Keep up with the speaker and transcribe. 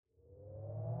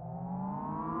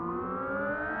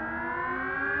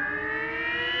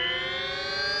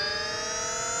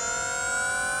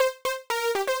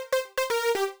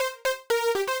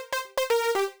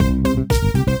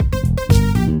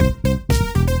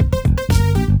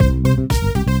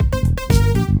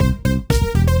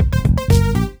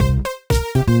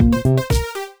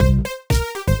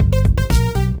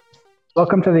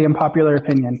Welcome to the Unpopular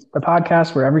Opinion, the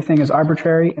podcast where everything is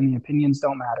arbitrary and the opinions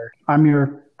don't matter. I'm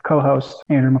your co-host,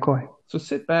 Andrew McCoy. So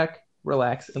sit back,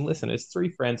 relax, and listen as three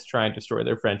friends try and destroy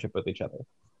their friendship with each other.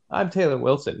 I'm Taylor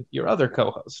Wilson, your other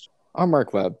co-host. I'm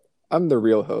Mark Webb. I'm the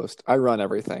real host. I run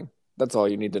everything. That's all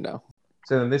you need to know.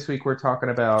 So then this week we're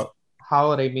talking about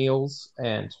holiday meals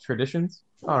and traditions.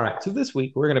 All right, so this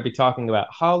week we're going to be talking about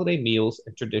holiday meals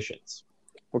and traditions.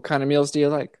 What kind of meals do you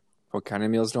like? What kind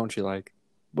of meals don't you like?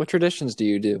 What traditions do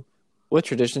you do? What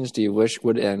traditions do you wish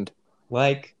would end?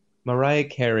 Like Mariah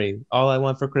Carey, All I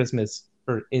Want for Christmas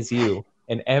is You,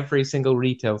 in every single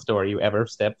retail store you ever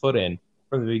step foot in,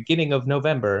 from the beginning of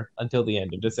November until the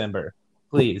end of December.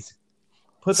 Please,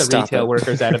 put the retail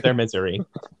workers out of their misery.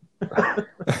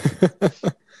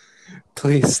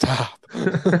 Please stop.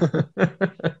 All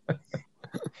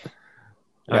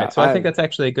right, so I think that's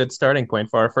actually a good starting point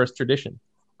for our first tradition.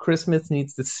 Christmas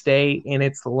needs to stay in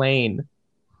its lane.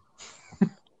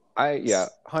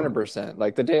 100%.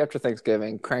 Like the day after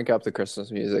Thanksgiving, crank up the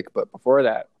Christmas music. But before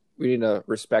that, we need to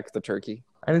respect the turkey.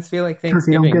 I just feel like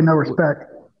Thanksgiving... Turkey don't get no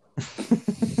respect.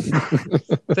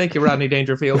 Thank you, Rodney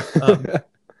Dangerfield.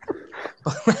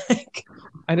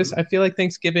 I feel like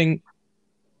Thanksgiving,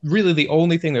 really the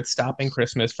only thing that's stopping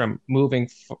Christmas from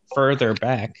moving further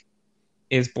back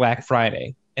is Black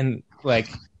Friday. And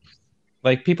like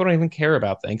people don't even care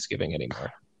about Thanksgiving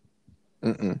anymore.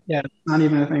 Mm-mm. Yeah, it's not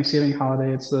even a Thanksgiving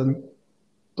holiday. It's the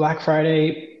Black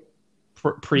Friday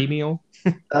pre-meal.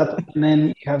 up, and then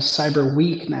you have Cyber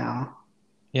Week now.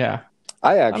 Yeah.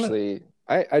 I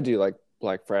do like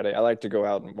Black Friday. I like to go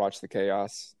out and watch the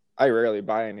chaos. I rarely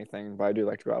buy anything, but I do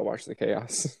like to go out and watch the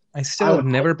chaos. I still have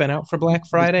never been out for Black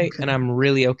Friday, and I'm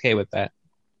really okay with that.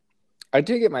 I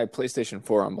did get my PlayStation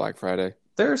 4 on Black Friday.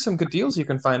 There are some good deals you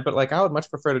can find, but I would much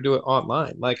prefer to do it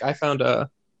online. I found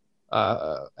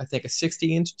I think a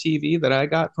 60-inch TV that I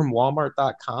got from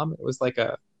Walmart.com. It was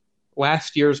a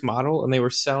last year's model, and they were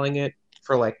selling it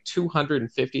for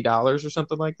 $250 or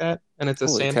something like that. And it's a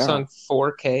Samsung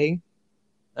 4K.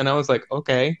 And I was like,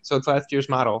 okay, so it's last year's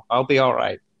model. I'll be all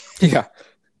right. Yeah.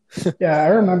 Yeah, I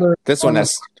remember. This one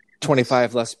has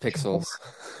 25 less pixels.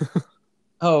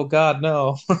 Oh, God,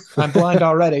 no. I'm blind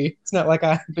already. It's not like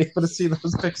I'd be able to see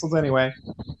those pixels anyway.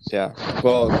 Yeah.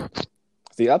 Well,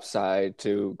 the upside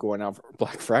to going out for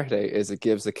Black Friday is it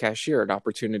gives the cashier an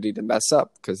opportunity to mess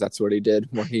up, because that's what he did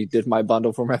when he did my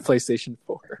bundle for my PlayStation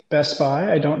 4. Best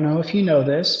Buy, I don't know if you know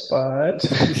this, but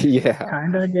yeah,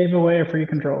 kind of gave away a free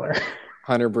controller.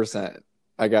 100%.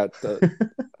 I got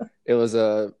it was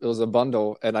a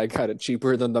bundle, and I got it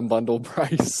cheaper than the bundle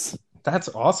price. That's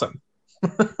awesome.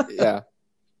 Yeah.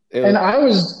 And I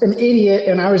was an idiot,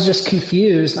 and I was just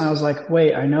confused. And I was like,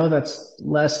 wait, I know that's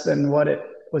less than what it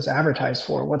was advertised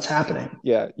for. What's happening?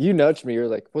 Yeah, you nudged me. You're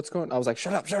like, what's going on? I was like,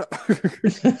 shut up.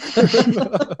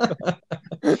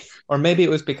 Or maybe it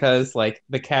was because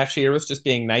the cashier was just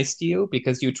being nice to you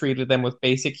because you treated them with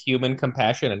basic human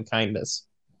compassion and kindness.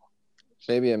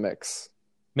 Maybe a mix.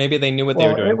 Maybe they knew what they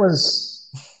were doing. It was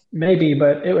maybe,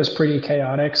 but it was pretty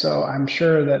chaotic. So I'm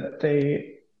sure that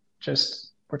they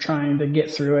just were trying to get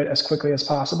through it as quickly as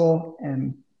possible.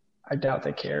 And I doubt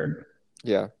they cared.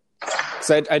 Yeah.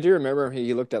 So I do remember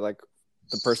he looked at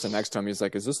the person next to him. He's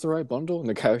like, "Is this the right bundle?" And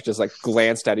the guy just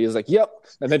glanced at it. He was like, "Yep,"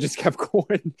 and then just kept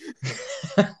going.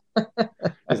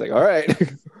 He's like, "All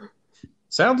right,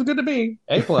 sounds good to me.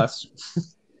 A+."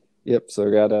 Yep. So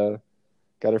got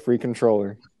a free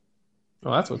controller.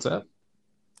 Well, that's what's up.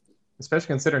 Especially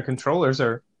considering controllers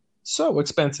are so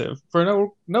expensive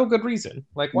for no good reason.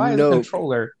 Why is a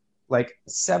controller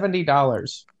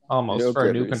 $70 almost for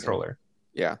a new controller?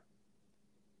 Yeah.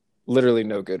 Literally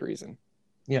no good reason.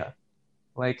 Yeah.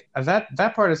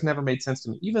 That part has never made sense to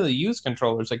me. Even the used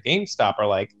controllers at GameStop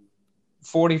are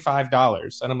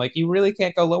 $45. And I'm like, you really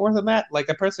can't go lower than that?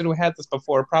 The person who had this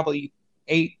before probably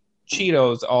ate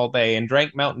Cheetos all day and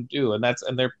drank Mountain Dew, and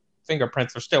their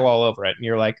fingerprints are still all over it. And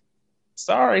you're like,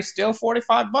 sorry, still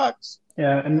 $45.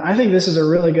 Yeah, and I think this is a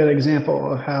really good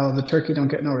example of how the turkey don't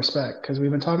get no respect, because we've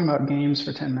been talking about games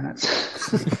for 10 minutes.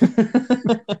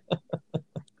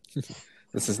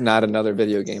 This is not another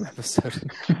video game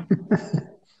episode.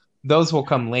 Those will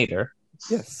come later.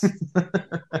 Yes.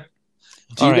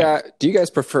 Do you guys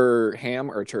prefer ham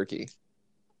or turkey?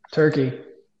 Turkey.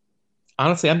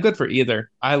 Honestly, I'm good for either.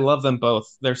 I love them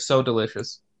both. They're so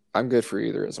delicious. I'm good for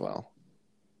either as well.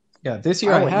 Yeah, this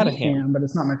year I had a ham, but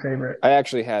it's not my favorite. I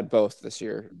actually had both this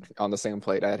year on the same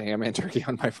plate. I had ham and turkey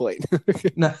on my plate.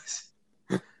 Nice.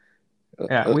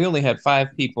 Yeah, we only had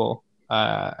 5 people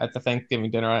at the Thanksgiving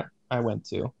dinner I went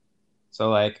to.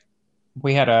 So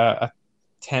we had a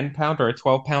 10-pound or a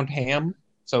 12-pound ham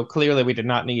So clearly we did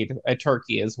not need a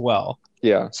turkey as well.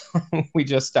 Yeah. We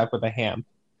just stuck with a ham.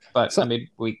 But So- I mean,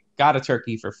 we got a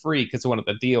turkey for free because of one of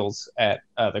the deals at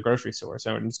the grocery store.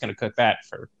 So I'm just going to cook that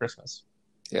for Christmas.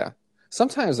 Yeah.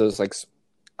 Sometimes those like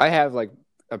I have like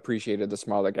appreciated the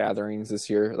smaller gatherings this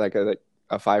year, like a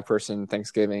 5-person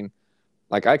Thanksgiving.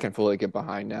 Like I can fully get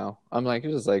behind now. I'm like,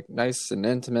 it was like nice and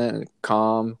intimate and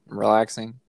calm and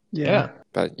relaxing. Yeah.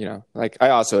 But like I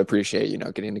also appreciate,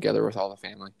 getting together with all the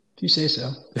family. If you say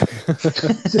so.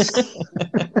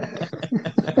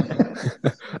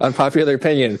 Unpopular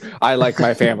opinion. I like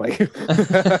my family.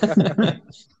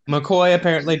 McCoy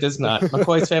apparently does not.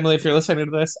 McCoy's family, if you're listening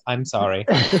to this, I'm sorry.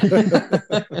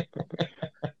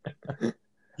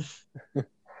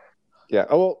 Yeah.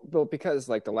 Oh, well, because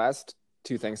like the last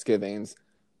 2 Thanksgivings,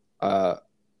 I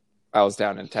was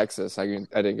down in Texas. I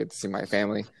didn't get to see my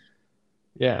family.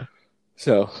 Yeah.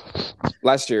 So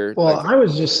last year, Well,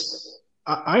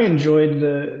 I enjoyed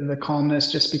the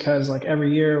calmness just because like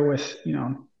every year with,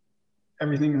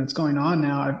 everything that's going on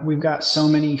now, we've got so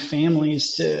many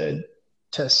families to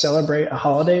celebrate a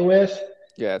holiday with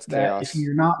yeah, it's that chaos. if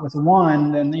you're not with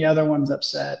one, then the other one's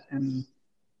upset. And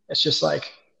it's just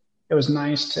like, it was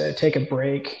nice to take a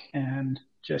break and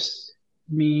just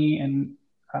me and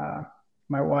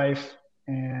my wife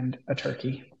and a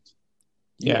turkey.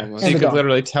 Yeah. Yeah, So you the could dog.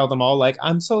 literally tell them all, like,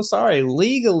 I'm so sorry.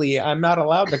 Legally, I'm not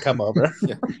allowed to come over.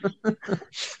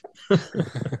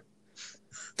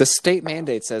 The state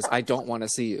mandate says I don't want to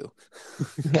see you.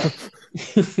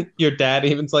 Your dad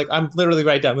even's like, I'm literally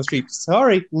right down the street.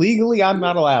 Sorry, legally, I'm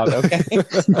not allowed. Okay.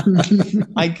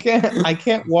 I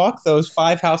can't walk those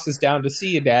 5 houses down to see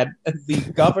you, Dad. The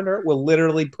governor will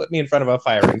literally put me in front of a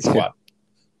firing squad.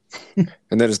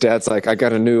 And then his dad's like, I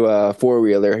got a new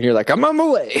 4-wheeler. And you're like, I'm on my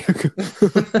way.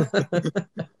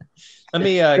 Let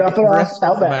me Drop it rest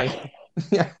off up for out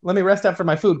back. let me rest up for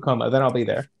my food coma. Then I'll be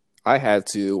there. I had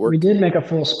to work. We did make a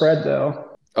full spread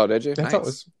though. Oh, did you? That's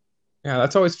Nice.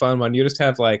 that's always fun when you just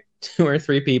have like 2 or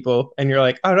 3 people and you're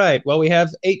like, all right, well, we have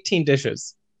 18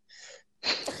 dishes.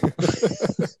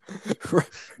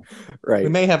 Right. We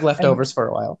may have leftovers for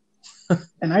a while.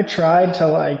 And I tried to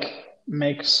like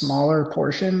make smaller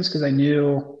portions because I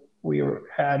knew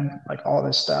had like all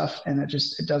this stuff, and it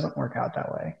doesn't work out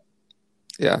that way.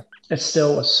 Yeah. It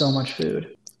still was so much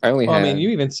food. I only Well, had. I mean, you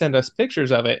even send us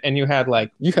pictures of it, and you had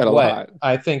like You had a what? lot.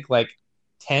 I think like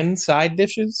 10 side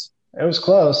dishes. It was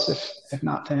close, if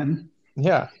not 10.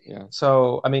 Yeah. Yeah.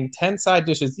 So I mean, 10 side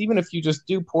dishes. Even if you just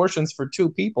do portions for 2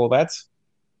 people, that's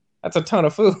a ton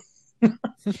of food.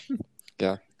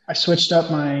 Yeah. I switched up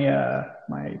my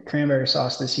my cranberry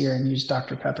sauce this year and used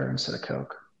Dr. Pepper instead of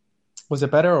Coke. Was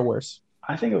it better or worse?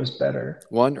 I think it was better.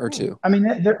 1 or 2. I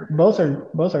mean, both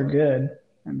are good.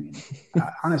 I mean,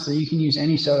 honestly, you can use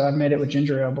any soda. I've made it with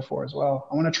ginger ale before as well.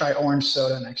 I want to try orange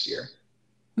soda next year.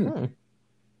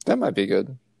 That might be good.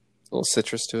 A little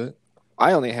citrus to it.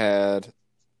 I only had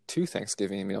 2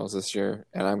 Thanksgiving meals this year,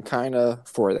 and I'm kind of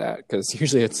for that because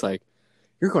usually it's like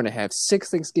you're going to have 6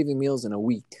 Thanksgiving meals in a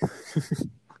week.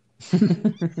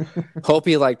 Hope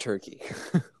you like turkey.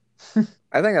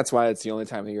 I think that's why it's the only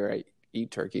time of year I eat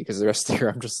turkey because the rest of the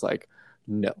year I'm just like,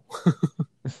 no.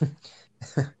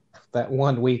 That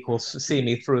 1 week will see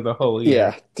me through the whole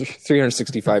year. Yeah,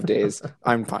 365 days.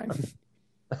 I'm fine.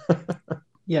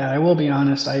 Yeah, I will be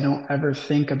honest. I don't ever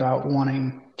think about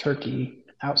wanting turkey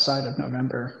outside of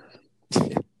November.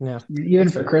 Yeah. Even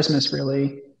for Christmas,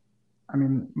 really. I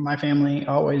mean, my family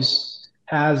always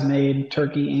has made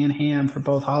turkey and ham for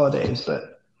both holidays,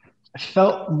 but I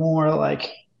felt more like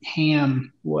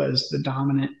ham was the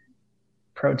dominant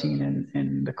protein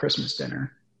in the Christmas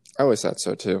dinner. I always thought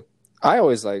so too. I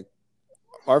always like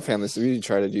our families. We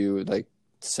try to do like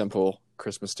simple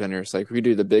Christmas dinners. Like we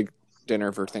do the big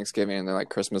dinner for Thanksgiving, and then like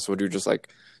Christmas we'll do just like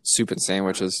soup and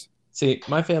sandwiches. See,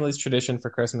 my family's tradition for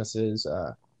Christmas is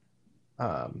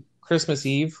Christmas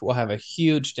Eve we'll have a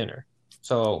huge dinner.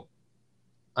 So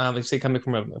obviously coming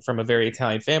from a very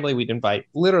Italian family, we'd invite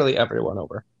literally everyone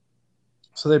over.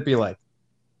 So there'd be like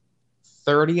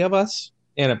 30 of us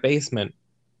in a basement,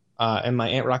 in my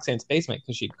Aunt Roxanne's basement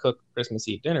because she'd cook Christmas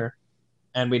Eve dinner.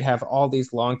 And we'd have all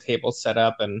these long tables set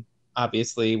up, and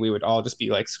obviously we would all just be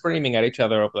like screaming at each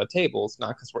other over the tables,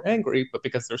 not because we're angry, but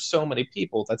because there's so many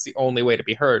people, that's the only way to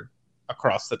be heard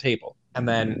across the table. And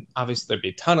then obviously there'd be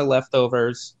a ton of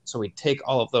leftovers, so we'd take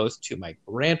all of those to my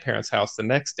grandparents' house the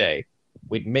next day.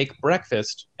 We'd make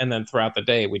breakfast, and then throughout the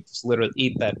day we'd just literally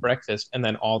eat that breakfast and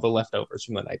then all the leftovers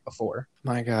from the night before.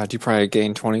 My God, you probably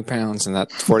gained 20 pounds in that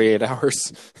 48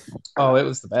 hours. Oh, it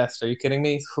was the best. Are you kidding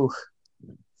me? Whew.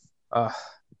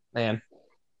 Man,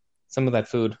 some of that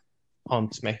food.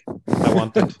 haunts me. I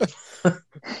want it.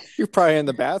 You're probably in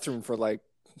the bathroom for like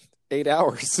 8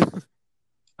 hours.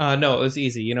 No, it was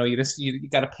easy. You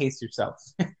got to pace yourself.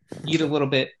 Eat a little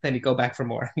bit, then you go back for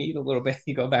more. Eat a little bit,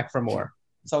 you go back for more.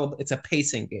 It's a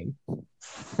pacing game.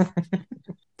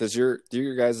 Do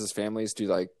your guys' families do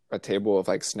like a table of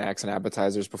like snacks and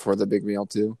appetizers before the big meal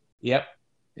too? Yep.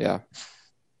 Yeah.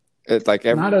 It like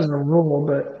Not as a rule,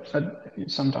 but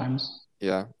sometimes.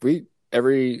 yeah.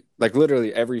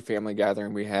 Literally every family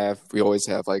gathering we always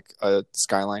have like a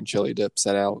Skyline chili dip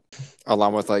set out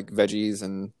along with like veggies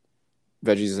and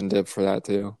dip for that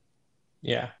too.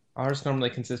 Yeah. Ours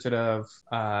normally consisted of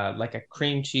like a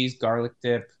cream cheese garlic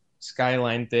dip,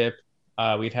 Skyline dip.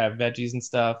 We'd have veggies and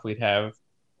stuff. We'd have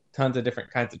tons of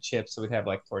different kinds of chips. So we'd have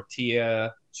like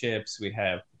tortilla chips. We'd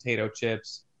have potato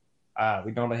chips.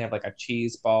 We'd normally have like a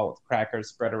cheese ball with crackers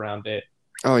spread around it.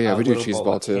 Oh yeah, we do little cheese bowl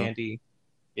ball of too. Candy.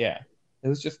 Yeah. It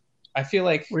was just, I feel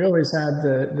like We always had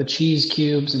the cheese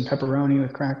cubes and pepperoni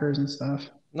with crackers and stuff.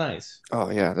 nice. Oh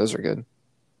yeah, those are good.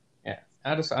 Yeah.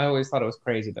 I always thought it was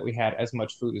crazy that we had as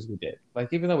much food as we did.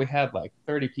 Like, even though we had like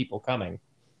 30 people coming,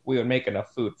 we would make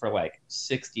enough food for like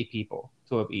 60 people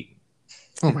to have eaten.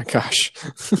 Oh my gosh.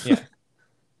 Yeah.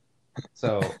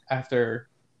 So after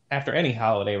any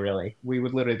holiday, really, we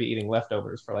would literally be eating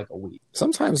leftovers for like a week.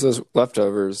 Sometimes those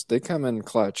leftovers, they come in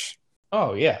clutch.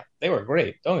 Oh yeah, they were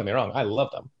great. Don't get me wrong, I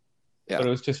loved them. Yeah. But it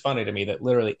was just funny to me that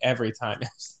literally every time it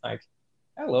was like,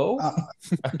 "Hello,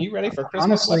 are you ready for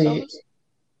Christmas Honestly, leftovers?"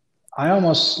 I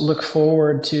almost look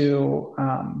forward to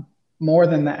more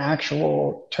than the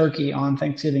actual turkey on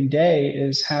Thanksgiving Day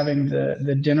is having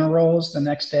the dinner rolls the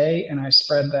next day, and I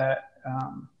spread that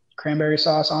cranberry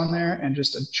sauce on there and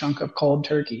just a chunk of cold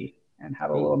turkey and have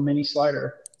a little mini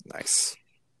slider. Nice.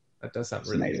 That does sound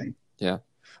It's really amazing. Yeah.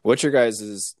 What's your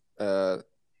guys'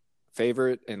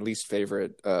 favorite and least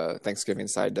favorite Thanksgiving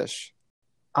side dish?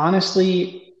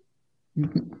 Honestly,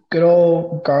 good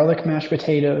old garlic mashed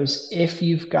potatoes if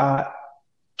you've got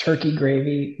turkey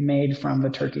gravy made from the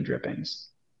turkey drippings,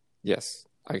 Yes,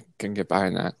 I can get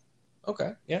behind that. good.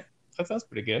 Okay, yeah, that sounds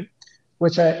pretty good.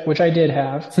 which I did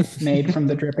have made from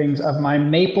the drippings of my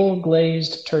maple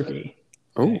glazed turkey.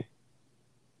 Oh,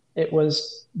 It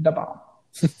was the bomb.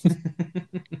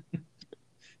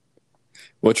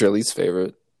 what's your least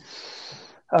favorite?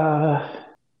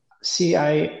 See,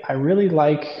 I really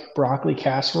like broccoli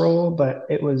casserole, but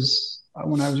it was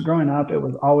when I was growing up, it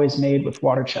was always made with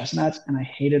water chestnuts, and I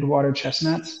hated water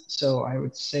chestnuts. So I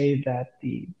would say that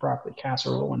the broccoli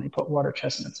casserole, when they put water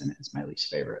chestnuts in it, is my least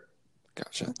favorite.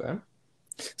 Gotcha. Okay.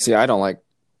 See, I don't like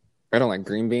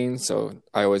green beans, so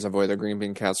I always avoid the green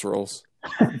bean casseroles.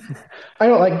 I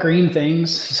don't like green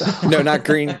things. So. No, not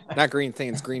green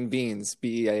things, green beans,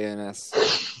 BEANS.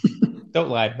 Don't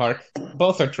lie, Mark.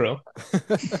 Both are true.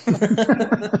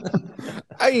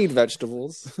 I eat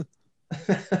vegetables.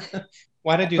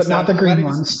 Why did you? But not the green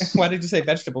ones. Why did you say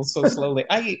vegetables so slowly?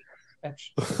 I eat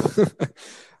vegetables.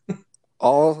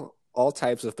 all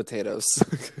types of potatoes.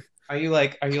 Are you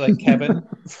like Kevin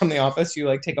from The Office? You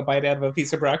like take a bite out of a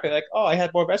piece of broccoli, like, oh, I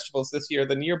had more vegetables this year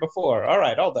than the year before. All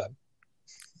right, all done.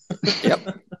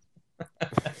 Yep.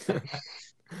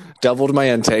 Doubled my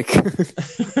intake.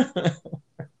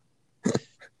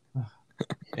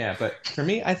 Yeah, but for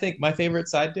me, I think my favorite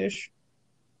side dish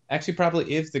actually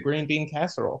probably is the green bean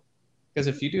casserole. Because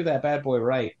if you do that bad boy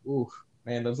right, ooh,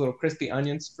 man, those little crispy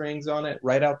onion strings on it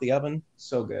right out the oven,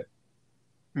 so good.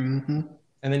 Mm-hmm.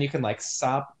 And then you can like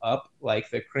sop up like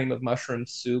the cream of mushroom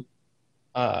soup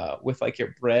with like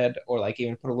your bread, or like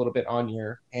even put a little bit on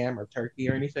your ham or turkey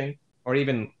or anything, or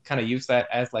even kind of use that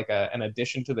as like an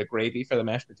addition to the gravy for the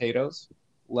mashed potatoes.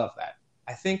 Love that.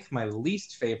 I think my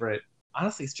least favorite,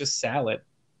 honestly, is just salad.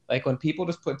 Like when people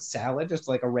just put salad, just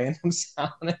like a random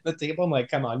salad at the table, I'm like,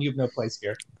 come on, you have no place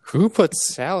here. Who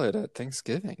puts salad at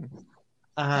Thanksgiving?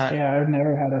 Yeah, I've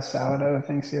never had a salad at a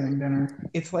Thanksgiving dinner.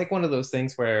 It's like one of those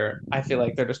things where I feel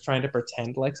like they're just trying to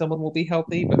pretend like someone will be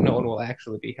healthy, but no one will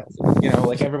actually be healthy. You know,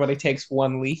 like everybody takes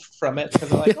one leaf from it because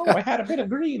they're like, oh, I had a bit of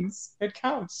greens. It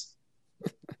counts.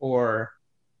 Or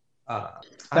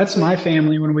That's my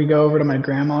family when we go over to my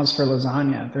grandma's for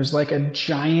lasagna. There's like a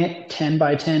giant 10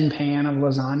 by 10 pan of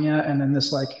lasagna and then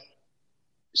this like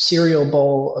cereal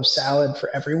bowl of salad for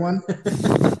everyone.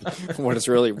 When it's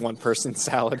really one person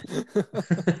salad.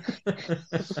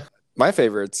 My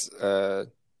favorites, I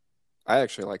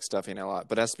actually like stuffing a lot,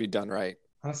 but it has to be done right.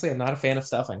 Honestly, I'm not a fan of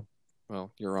stuffing.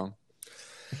 Well, you're wrong.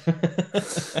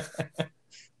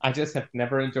 I just have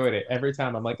never enjoyed it. Every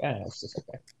time I'm like, it's just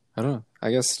okay. I don't know.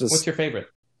 I guess just What's your favorite?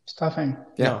 Stuffing.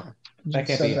 Yeah. No, that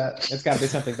can't Said be it. that. It's got to be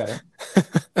something better.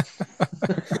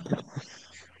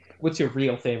 What's your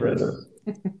real favorite?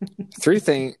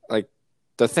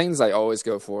 The things I always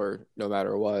go for, no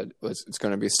matter what, it's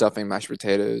going to be stuffing, mashed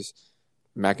potatoes,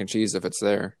 mac and cheese if it's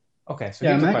there. Okay, so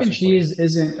Yeah, here's a mac and question for you. cheese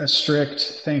isn't a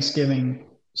strict Thanksgiving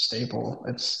staple.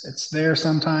 It's there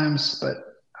sometimes, but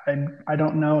I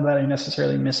don't know that I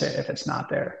necessarily miss it if it's not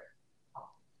there.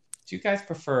 Do you guys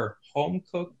prefer home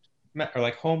cooked or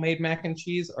like homemade mac and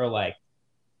cheese, or like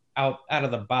out of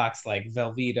the box like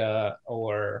Velveeta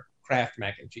or Kraft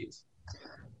mac and cheese?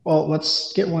 Well,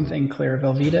 let's get one thing clear.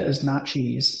 Velveeta is not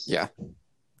cheese. Yeah.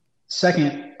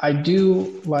 Second, I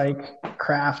do like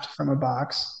Kraft from a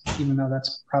box, even though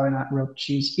that's probably not real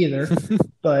cheese either.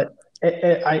 But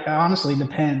I honestly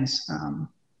depends.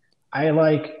 I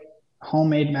like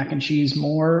homemade mac and cheese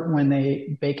more when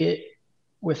they bake it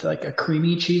with like a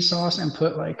creamy cheese sauce and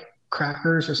put like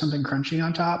crackers or something crunchy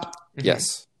on top.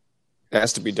 Yes. It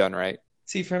has to be done right.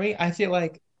 See, for me, I feel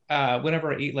like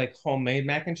whenever I eat like homemade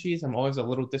mac and cheese, I'm always a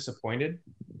little disappointed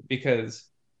because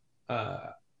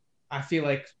I feel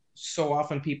like so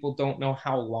often people don't know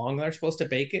how long they're supposed to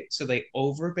bake it, so they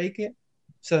over bake it.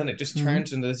 So then it just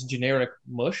turns into this generic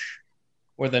mush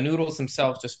where the noodles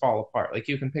themselves just fall apart. Like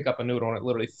you can pick up a noodle and it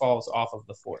literally falls off of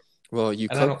the fork. Well, I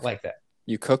don't like that.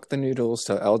 You cook the noodles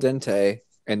to al dente,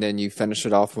 and then you finish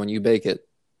it off when you bake it.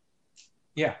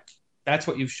 Yeah, that's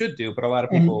what you should do, but a lot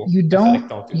of people And you I feel don't like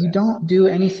don't do you that. don't do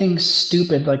anything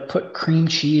stupid like put cream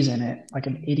cheese in it like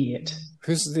an idiot.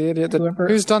 Who's the idiot? Whoever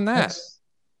Who's done that? that's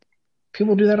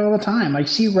People do that all the time. I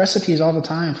see recipes all the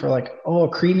time for like, oh,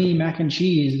 creamy mac and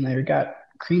cheese, and they've got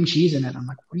cream cheese in it. I'm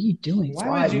like, what are you doing?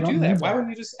 Why would you do don't that? need Why wouldn't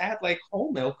you just add like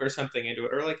whole milk or something into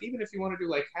it? Or like even if you want to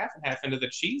do like half and half into the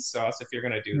cheese sauce if you're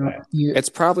gonna do You know, that. It's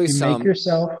probably you make some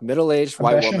yourself middle-aged a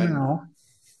white woman. bechamel.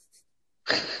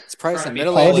 It's probably Trying some to be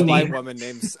middle-aged Pauline. white woman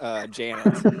named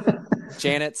Janet.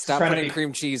 Janet, stop Trying to putting be-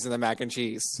 cream cheese in the mac and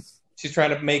cheese. She's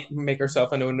trying to make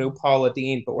herself into a new Paula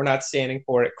Dean, but we're not standing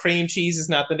for it. Cream cheese is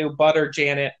not the new butter,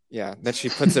 Janet. Yeah, then she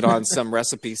puts it on some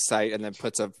recipe site and then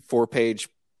puts a 4-page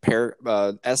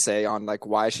essay on like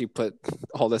why she put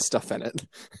all this stuff in it.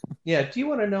 Yeah, do you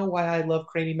want to know why I love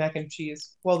creamy mac and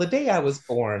cheese? Well, the day I was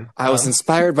born, I was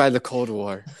inspired by the Cold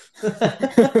War.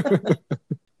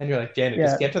 and you're like, Janet, Yeah,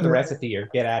 just get to the recipe or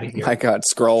get out of here. My God,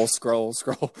 scroll.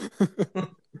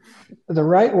 The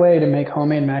right way to make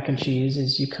homemade mac and cheese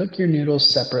is you cook your noodles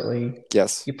separately.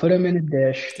 Yes. You put them in a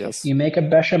dish. Yes. You make a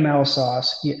bechamel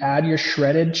sauce. You add your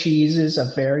shredded cheeses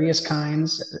of various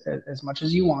kinds, as much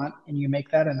as you want, and you make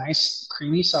that a nice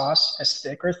creamy sauce, as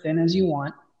thick or thin as you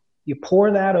want. You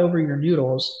pour that over your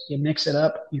noodles. You mix it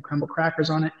up. You crumble crackers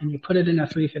on it, and you put it in a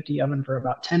 350 oven for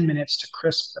about 10 minutes to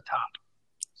crisp the top.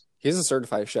 He's a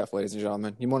certified chef, ladies and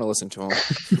gentlemen. You want to listen to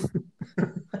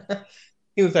him.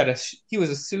 He was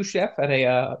a sous chef at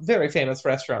a very famous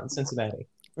restaurant in Cincinnati.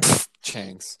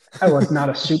 Chang's. I was not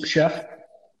a soup chef.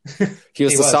 He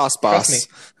was the sauce boss. Trust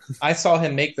me. I saw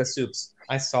him make the soups.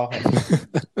 I saw him.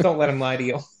 Don't let him lie to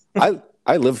you.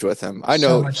 I lived with him. I So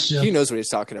know much soup. he knows what he's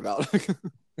talking about.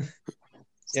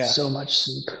 Yeah. So much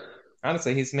soup.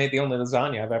 Honestly, he's made the only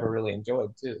lasagna I've ever really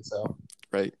enjoyed too. So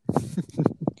Right.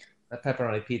 that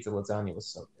pepperoni pizza lasagna was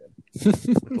so good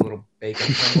with the little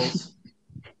bacon crumbles.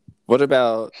 What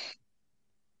about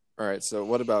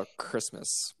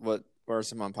Christmas? What are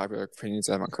some unpopular opinions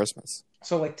I have on Christmas?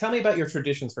 So, like, tell me about your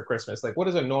traditions for Christmas. Like, what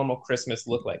does a normal Christmas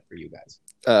look like for you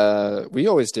guys? We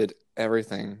always did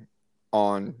everything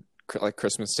on like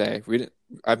Christmas Day.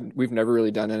 We've never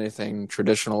really done anything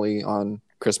traditionally on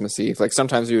Christmas Eve. Like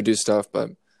sometimes we would do stuff, but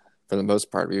for the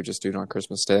most part, we would just do it on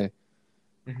Christmas Day.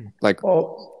 Mm-hmm. Like,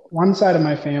 Well, one side of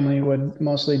my family would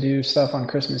mostly do stuff on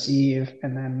Christmas Eve,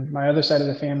 and then my other side of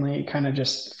the family kind of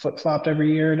just flip-flopped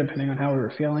every year depending on how we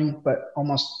were feeling. But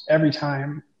almost every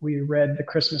time we read the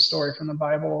Christmas story from the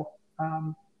Bible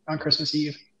on Christmas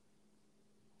Eve.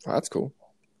 oh, that's cool.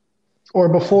 Or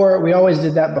before, we always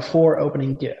did that before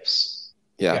opening gifts.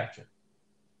 Yeah. Gotcha.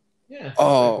 Yeah.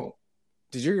 Oh,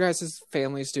 did your guys'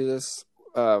 families do this?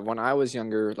 When I was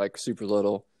younger, like super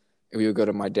little, we would go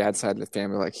to my dad's side of the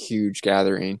family, like huge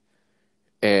gathering,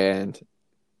 and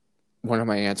one of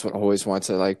my aunts would always want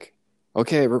to like,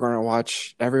 okay, we're going to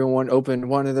watch everyone open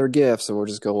one of their gifts, so we'll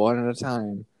just go one at a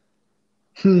time.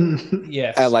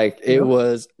 Yes. And like it Yep.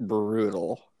 was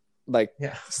brutal. Like,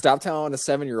 Yeah. stop telling a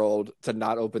 7-year-old to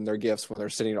not open their gifts when they're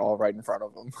sitting all right in front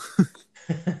of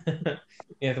them.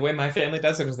 Yeah, the way my family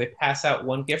does it is they pass out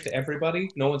one gift to everybody.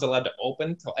 No one's allowed to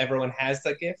open till everyone has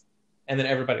the gift, and then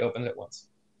everybody opens it once.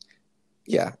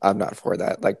 Yeah, I'm not for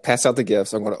that. Like, pass out the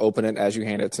gifts. I'm going to open it as you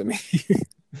hand it to me.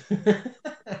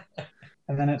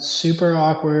 And then it's super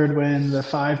awkward when the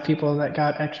 5 people that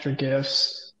got extra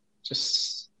gifts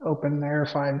just open their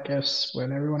 5 gifts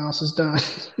when everyone else is done.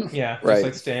 Yeah, just Right.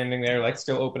 like standing there, like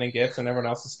still opening gifts, and everyone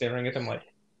else is staring at them like,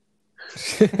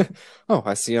 Oh,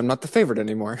 I see. I'm not the favorite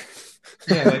anymore.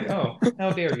 yeah, like, oh,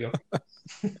 how dare you?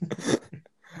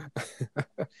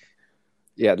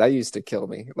 Yeah, that used to kill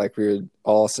me. Like we were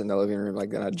all sitting in the living room,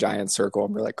 like in a giant circle,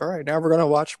 and we're like, "All right, now we're gonna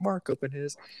watch Mark open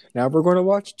his. Now we're going to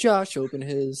watch Josh open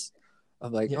his."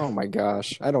 I'm like, Yeah. "Oh my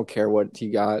gosh, I don't care what he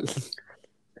got."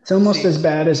 It's almost as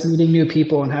bad as meeting new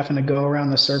people and having to go around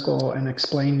the circle and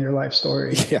explain your life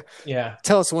story. Yeah, Yeah.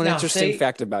 tell us one Now interesting say-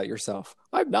 fact about yourself.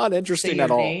 I'm not Say interesting your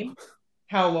at all. name,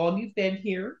 how long you've been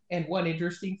here, and one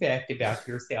interesting fact about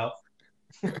yourself.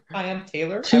 Hi, I'm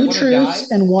Taylor. I 2 want to die.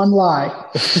 truths and 1 lie.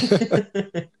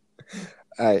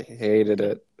 I hated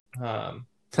it. How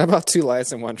about 2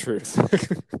 lies and 1 truth?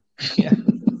 Yeah.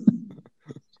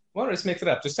 Why don't just mix it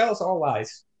up? Just tell us all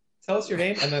lies. Tell us your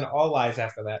name and then all lies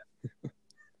after that.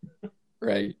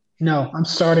 Right. No, I'm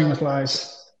starting with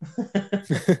lies.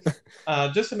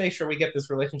 Just to make sure we get this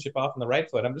relationship off on the right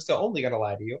foot, I'm just only gonna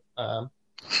lie to you.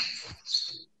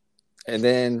 And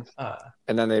then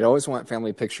they'd always want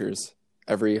family pictures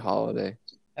every holiday.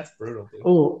 That's brutal, dude.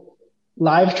 Oh,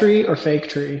 live tree or fake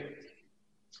tree?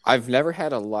 I've never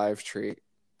had a live tree.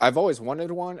 I've always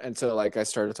wanted one until like I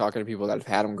started talking to people that have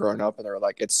had them growing up, and they're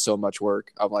like, "It's so much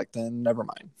work." I'm like, "Then never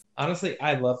mind." Honestly,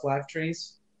 I love live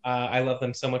trees. I love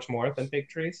them so much more than fake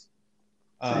trees.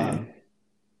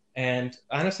 And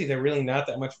honestly, they're really not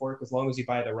that much work as long as you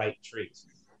buy the right trees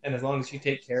and as long as you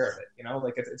take care of it. You know,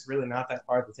 like it's really not that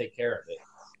hard to take care of it.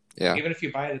 Yeah. Even if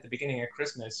you buy it at the beginning of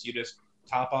Christmas, you just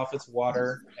top off its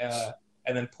water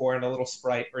and then pour in a little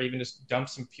Sprite, or even just dump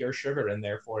some pure sugar in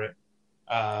there for it,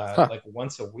 like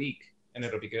once a week, and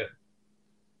it'll be good.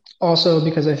 Also,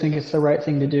 because I think it's the right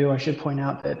thing to do, I should point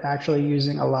out that actually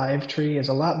using a live tree is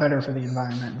a lot better for the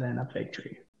environment than a fake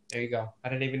tree. There you go. I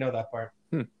didn't even know that part.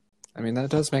 I mean, that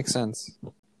does make sense.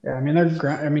 Yeah, I mean,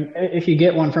 if you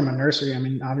get one from a nursery, I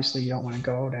mean, obviously you don't want to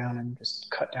go down and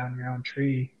just cut down your own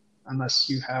tree unless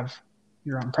you have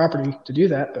your own property to do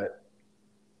that. But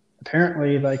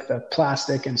apparently, like the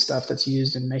plastic and stuff that's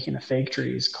used in making the fake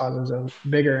trees causes a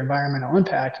bigger environmental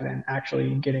impact than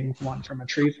actually getting one from a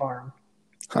tree farm.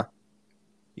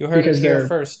 You heard Because it here they're,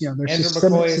 first. they're Andrew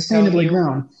McCoy is telling sustainably you,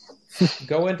 grown.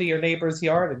 go into your neighbor's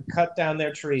yard and cut down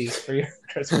their trees for your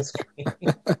Christmas tree.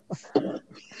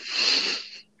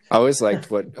 I always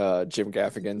liked what Jim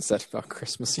Gaffigan said about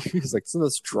Christmas. He's like, it's the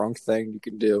most drunk thing you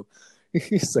can do.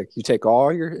 He's like, you take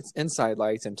all your inside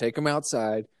lights and take them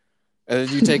outside, and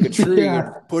then you take a tree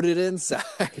and put it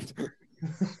inside.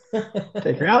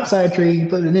 Take your outside tree,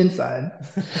 put it inside.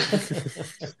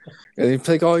 And you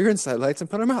take all your inside lights and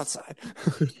put them outside.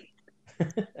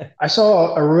 I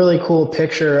saw a really cool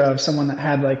picture of someone that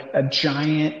had like a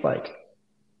giant, like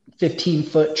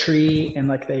 15-foot tree, and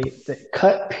like they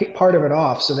cut part of it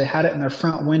off. So they had it in their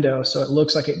front window. So it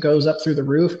looks like it goes up through the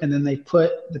roof. And then they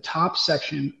put the top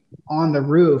section on the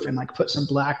roof and like put some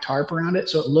black tarp around it.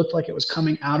 So it looked like it was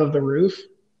coming out of the roof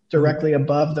directly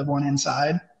above the one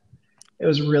inside. It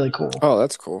was really cool. Oh,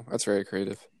 that's cool. That's very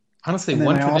creative. Honestly, And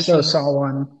then I also saw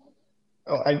one.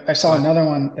 Oh, I saw another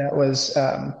one that was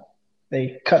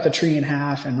they cut the tree in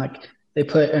half and like they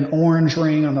put an orange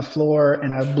ring on the floor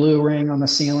and a blue ring on the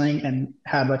ceiling and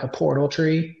had like a portal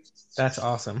tree. That's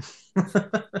awesome.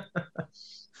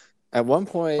 At one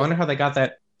point, I wonder how they got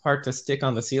that part to stick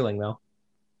on the ceiling, though.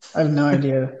 I have no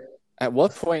idea. At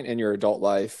what point in your adult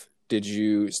life did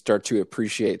you start to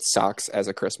appreciate socks as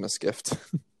a Christmas gift?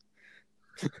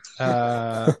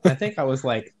 I think I was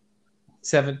like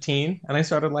 17 and I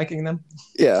started liking them.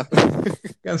 Yeah.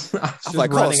 Because I was just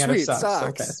like, running oh, out of sweet,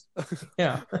 socks. Okay.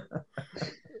 Yeah.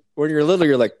 When you're little,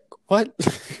 you're like, what?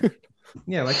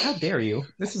 Yeah, like, how dare you?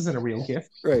 This isn't a real gift.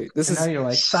 Right. This And is now you're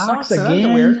like, Socks and again?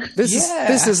 underwear.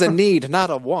 this is a need, not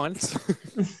a want.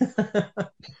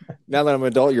 Now that I'm an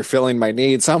adult, you're filling my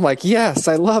needs. So I'm like, yes,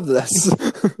 I love this.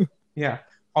 Yeah.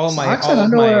 All Socks of and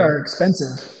underwear my are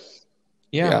expensive.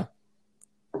 yeah.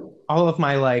 All of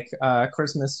my like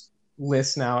Christmas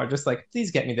lists now are just like,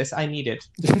 please get me this. I need it.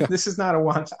 Yeah. This is not a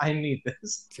want. I need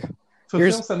this. Yeah.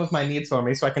 Fulfill some of my needs for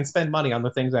me so I can spend money on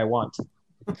the things I want.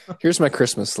 Here's my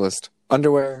Christmas list: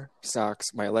 underwear,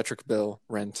 socks, my electric bill,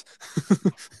 rent.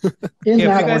 In Yeah, if that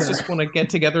you guys order. just want to get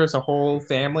together as a whole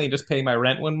family and just pay my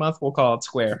rent one month, we'll call it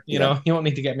square. You know, you don't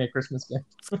need to get me a Christmas gift.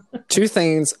 2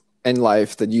 things in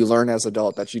life that you learn as an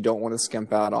adult that you don't want to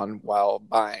skimp out on while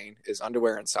buying is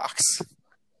underwear and socks.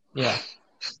 Yeah.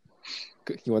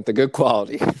 You want the good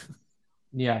quality.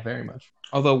 Yeah, very much.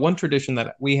 Although one tradition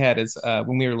that we had is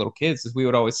when we were little kids is we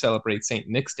would always celebrate St.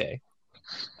 Nick's Day,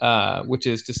 which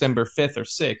is December 5th or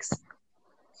 6th.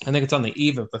 I think it's on the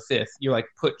eve of the 5th. You like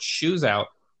put shoes out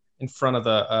in front of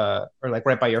the or like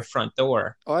right by your front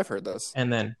door, Oh, I've heard this.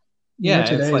 and then Yeah, it's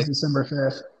today like is December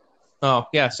 5th. oh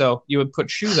yeah, so you would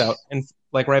put shoes out and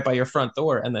like right by your front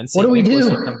door, and then What do we Nicholas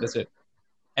do? would come visit,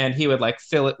 and he would like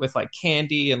fill it with like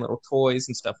candy and little toys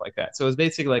and stuff like that. So it was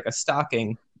basically like a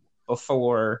stocking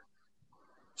before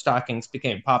stockings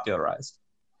became popularized.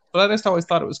 But I just always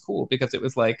thought it was cool because it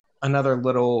was like another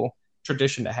little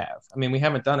tradition to have. I mean, we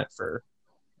haven't done it for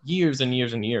years and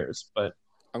years and years, but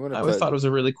I always thought it was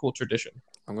a really cool tradition.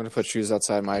 I'm going to put shoes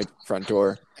outside my front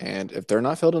door, and if they're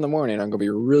not filled in the morning, I'm going to be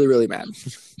really, really mad.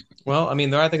 Well, I mean,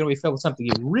 they're either going to be filled with something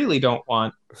you really don't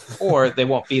want, or they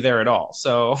won't be there at all.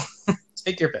 So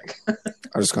take your pick.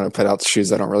 I'm just going to put out the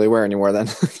shoes I don't really wear anymore then.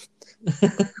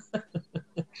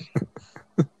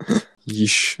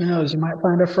 Yeesh. Who knows? You might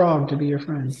find a frog to be your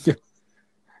friend.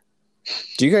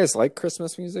 Do you guys like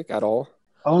Christmas music at all?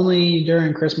 Only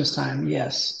during Christmas time,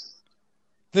 yes.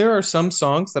 There are some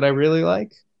songs that I really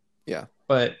like. Yeah.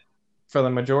 But for the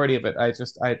majority of it,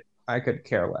 I could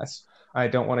care less. I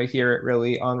don't want to hear it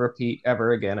really on repeat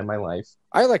ever again in my life.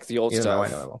 I like the old Even though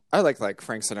stuff. I like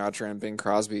Frank Sinatra and Bing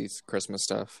Crosby's Christmas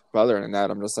stuff. But other than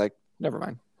that, I'm just like, never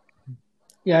mind.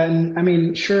 Yeah, and I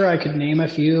mean, sure, I could name a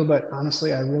few, but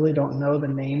honestly, I really don't know the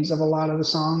names of a lot of the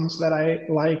songs that I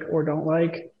like or don't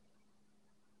like.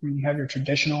 I mean, you have your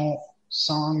traditional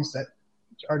songs that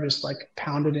are just like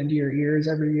pounded into your ears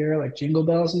every year, like Jingle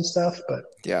Bells and stuff. But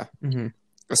yeah, mm-hmm.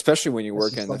 Especially when you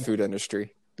work in like, the food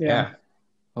industry. Yeah.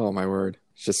 Oh my word!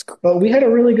 It's just. But we had a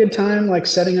really good time, like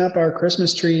setting up our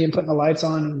Christmas tree and putting the lights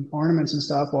on and ornaments and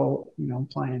stuff while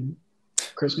playing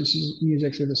Christmas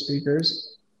music through the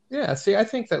speakers. Yeah, see, I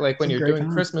think that like when you're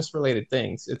doing Christmas-related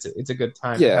things, it's a good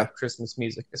time to have Christmas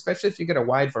music, especially if you get a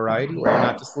wide variety where you're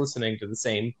not just listening to the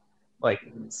same like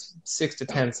 6 to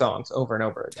 10 songs over and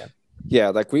over again. Yeah,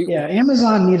 like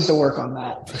Amazon needs to work on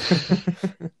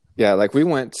that. Yeah, like we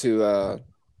went to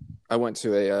I went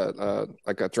to a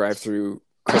like a drive-through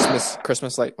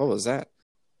Christmas light. What was that?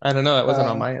 I don't know. It wasn't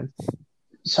on my end.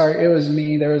 Sorry, it was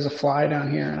me. There was a fly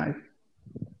down here, and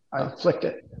I flicked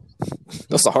it.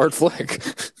 That's a hard flick.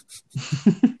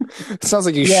 It sounds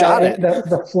like you shot it.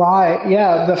 The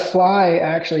fly.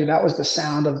 Actually, that was the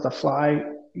sound of the fly.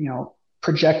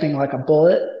 Projecting like a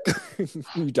bullet.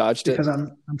 You dodged because it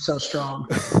because I'm so strong.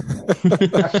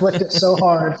 I flicked it so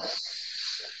hard.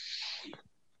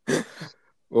 What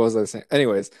was I saying?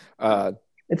 Anyways,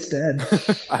 it's dead.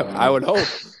 I would hope.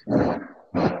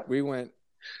 We went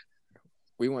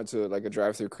to like a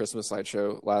drive-through Christmas light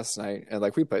show last night, and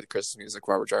like we played Christmas music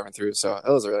while we're driving through, so it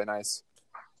was really nice.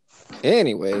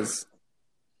 Anyways.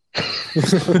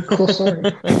 Cool story.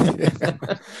 Yeah.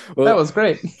 Well, that was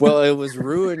great. Well, it was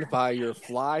ruined by your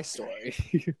fly story.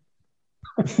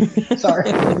 Sorry.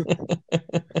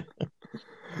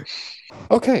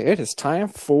 Okay, it is time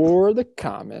for the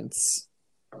comments.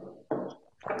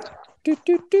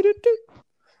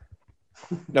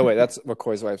 No, wait, that's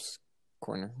McCoy's wife's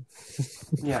corner.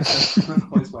 Yeah, that's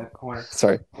McCoy's wife corner.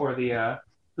 Sorry. Or the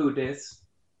who dis.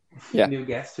 Yeah. New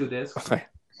guest who dis. Okay.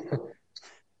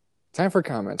 Time for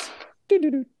comments.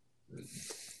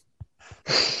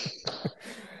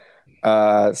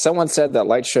 Someone said that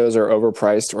light shows are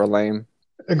overpriced or lame.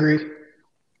 Agree.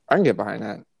 I can get behind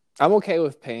that. I'm okay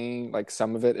with paying like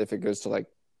some of it if it goes to like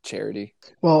charity.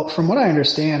 Well, from what I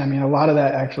understand, I mean, a lot of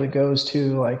that actually goes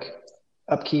to like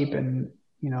upkeep and,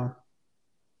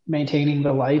 maintaining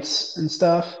the lights and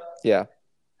stuff. Yeah.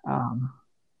 And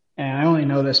I only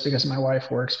know this because my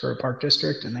wife works for a park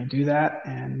district and they do that,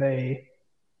 and they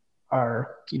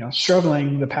are,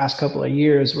 struggling the past couple of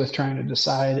years with trying to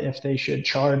decide if they should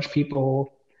charge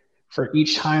people for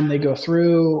each time they go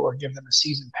through or give them a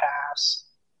season pass.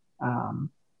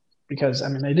 Because, I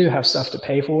mean, they do have stuff to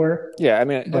pay for. Yeah, I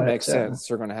mean, it makes sense.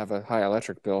 They're going to have a high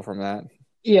electric bill from that.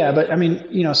 Yeah, but, I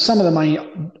mean, some of the money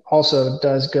also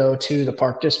does go to the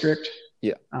park district.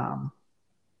 Yeah.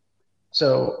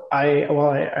 So I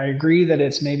agree that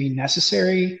it's maybe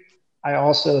necessary. I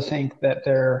also think that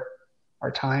there are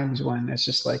times when it's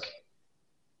just like,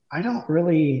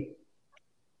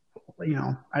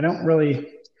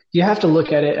 you have to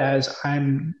look at it as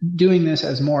I'm doing this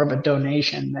as more of a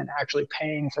donation than actually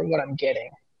paying for what I'm getting.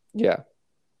 Yeah.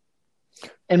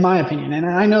 In my opinion. And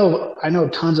I know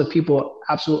tons of people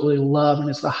absolutely love, and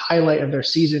it's the highlight of their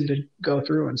season to go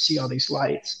through and see all these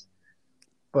lights.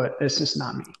 But it's just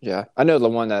not me. Yeah. I know the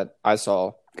one that I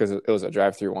saw, because it was a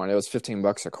drive-through one, it was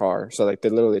 $15 a car. So like they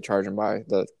literally charge them by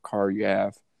the car you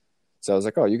have. So I was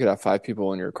like, oh, you could have 5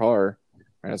 people in your car,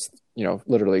 and it's,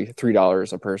 literally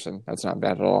 $3 a person. That's not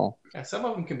bad at all. Yeah, some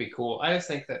of them can be cool. I just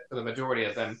think that for the majority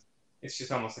of them, it's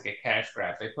just almost like a cash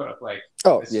grab. They put up like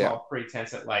Oh, this yeah. small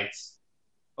pretense at lights,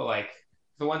 but like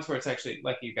the ones where it's actually,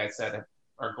 like you guys said,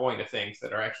 are going to things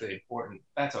that are actually important.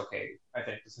 That's okay, I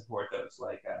think, to support those.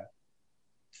 Like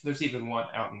there's even one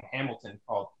out in Hamilton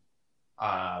called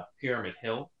Pyramid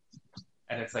Hill,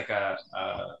 and it's like a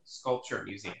sculpture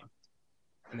museum,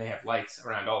 and they have lights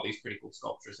around all these pretty cool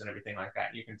sculptures and everything like that.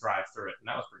 And you can drive through it, and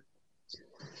that was pretty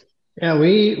cool. Yeah,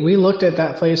 we looked at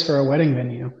that place for a wedding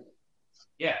venue.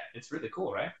 Yeah, it's really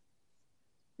cool, right?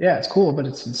 Yeah, it's cool, but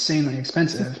it's insanely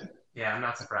expensive. Yeah, I'm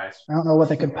not surprised. I don't know what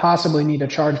they could possibly need to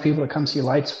charge people to come see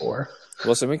lights for.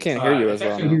 Wilson, we can't hear you as it's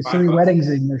well. actually- You do $5 3 weddings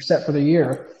and you're set for the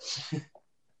year.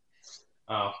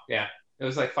 Oh, yeah. It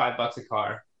was like $5 a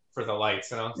car for the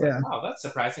lights. And I was like, Yeah. wow, that's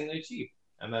surprisingly cheap.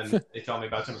 And then they told me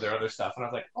about some of their other stuff. And I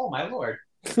was like, oh, my Lord.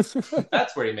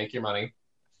 That's where you make your money.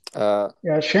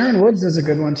 Yeah, Sharon Woods is a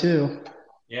good one too.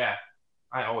 Yeah.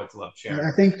 I always love Sharon.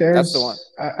 I think there's. That's the one.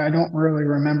 I don't really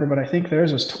remember, but I think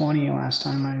theirs was 20 last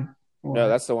time I. No,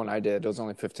 that's the one I did. It was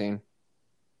only 15,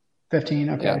 15.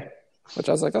 Okay. Yeah. which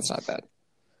I was like, that's not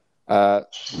bad.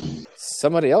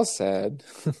 Somebody else said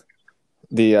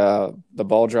the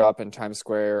ball drop in Times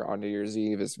Square on New Year's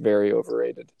Eve is very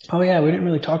overrated. Oh yeah, we didn't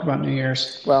really talk about New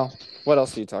Year's. Well, what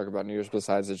else do you talk about New Year's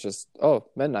besides it's just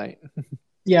midnight?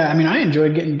 Yeah, I mean, I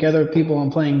enjoyed getting together with people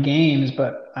and playing games,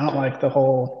 but I don't like the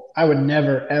whole. I would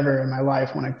never, ever in my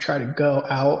life want to try to go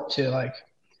out to like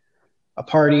a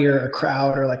party or a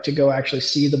crowd or like to go actually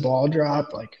see the ball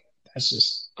drop. Like that's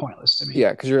just pointless to me.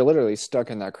 Yeah, because you're literally stuck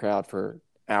in that crowd for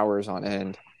hours on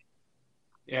end.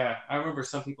 Yeah, I remember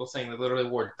some people saying they literally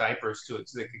wore diapers to it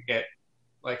so they could get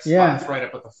like spots Yeah. right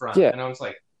up at the front. Yeah. And I was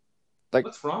like, Like-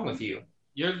 what's wrong with you?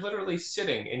 You're literally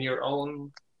sitting in your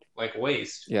own like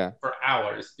waist Yeah, for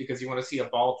hours because you want to see a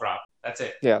ball drop. That's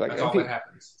it. yeah. Like That's all that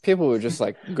happens. people would just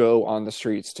like go on the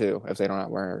streets too if they don't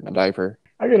not wearing a diaper.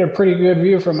 I get a pretty good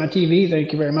view from my TV,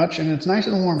 thank you very much, and it's nice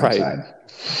and warm Right.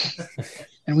 outside.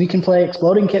 And we can play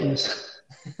Exploding Kittens.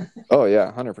 Oh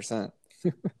yeah, 100%.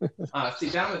 See,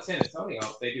 down in San Antonio,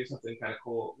 they do something kind of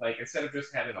cool. Like instead of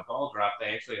just having a ball drop, they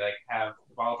actually like have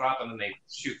the ball drop and then they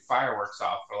shoot fireworks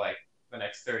off for like the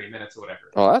next 30 minutes or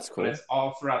whatever. Oh, that's But cool. it's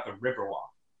all throughout the Riverwalk.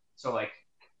 So like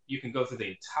you can go through the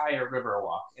entire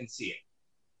Riverwalk and see it,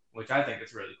 which I think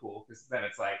is really cool because then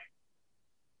it's like,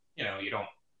 you know, you don't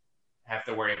have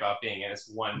to worry about being in this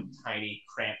one tiny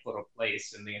cramped little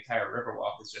place, and the entire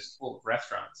Riverwalk is just full of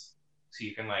restaurants. So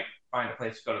you can like find a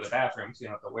place to go to the bathroom, so you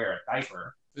don't have to wear a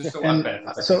diaper. There's just a lot of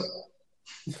benefits. I So,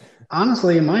 think.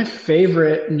 honestly, my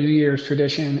favorite New Year's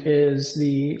tradition is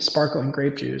the sparkling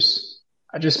grape juice,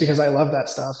 just because I love that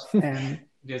stuff. And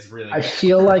It is really I good.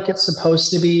 feel like it's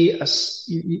supposed to be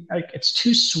it's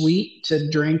too sweet to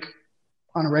drink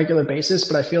on a regular basis,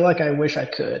 but I feel like I wish I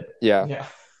could. Yeah, Yeah.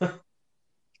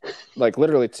 like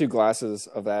literally 2 glasses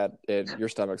of that, your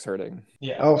stomach's hurting.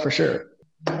 Yeah. Oh, for sure.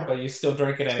 But you still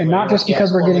drink it anyway. And not You're just like,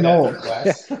 because yeah, we're pour me getting that old.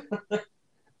 third glass.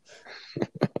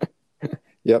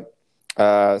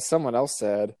 Yep. Someone else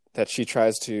said that she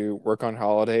tries to work on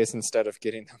holidays instead of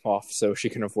getting them off so she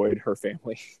can avoid her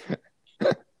family.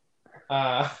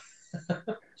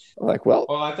 Like, well,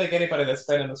 I think anybody that's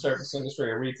been in the service industry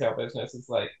or retail business is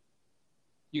like,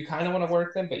 you kind of want to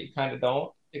work them, but you kind of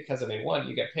don't. Because, I mean, one,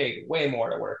 you get paid way more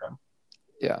to work them.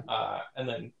 yeah, And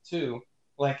then two,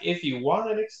 like, if you want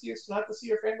an excuse not to see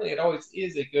your family, it always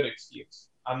is a good excuse.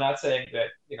 I'm not saying that,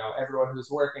 you know, everyone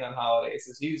who's working on holidays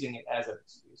is using it as an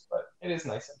excuse, but it is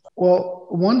nice sometimes. Well,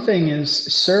 one thing is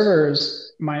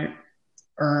servers might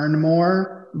earn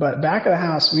more, but back of the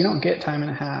house, we don't get time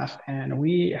and a half, and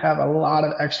we have a lot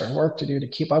of extra work to do to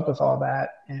keep up with all that.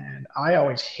 And I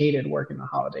always hated working the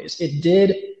holidays.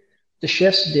 The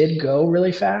shifts did go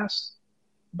really fast,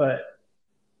 but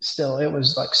still, it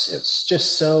was like, it's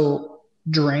just so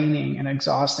draining and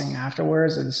exhausting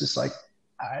afterwards. And it's just like,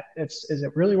 is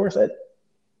it really worth it?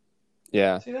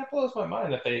 yeah. See, that blows my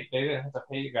mind that they didn't have to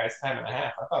pay you guys time and a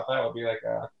half. I thought that would be like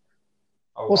a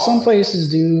Well, some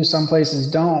places do, some places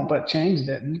don't, but Chang's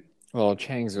didn't. Well,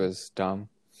 Chang's was dumb.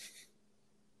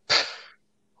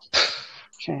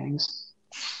 Chang's.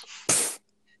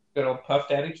 good old Puff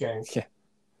Daddy Chang.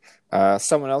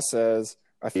 Someone else says,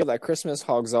 I feel that Christmas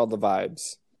hogs all the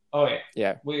vibes. Oh, yeah.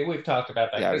 Yeah, We've talked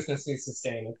about that. Yeah. Christmas needs to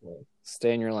stay in its lane.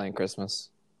 stay in your lane, Christmas.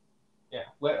 Yeah.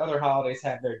 Let other holidays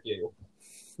have their due.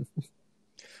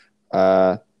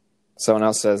 Someone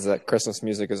else says that Christmas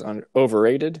music is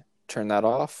overrated. Turn that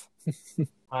off.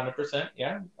 100%,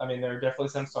 yeah. I mean, there are definitely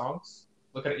some songs.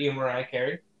 Look at you, Mariah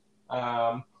Carey.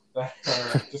 That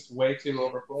are just way too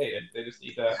overplayed. They just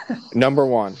need to. Number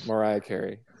 1, Mariah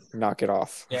Carey. Knock it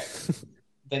off. Yeah.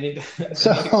 They need to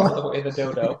So- go all the way the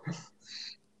dodo.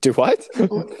 Do what?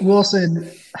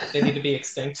 Wilson, They need to be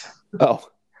extinct. Oh,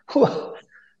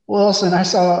 Wilson, I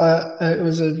saw it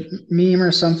was a meme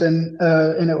or something,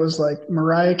 and it was like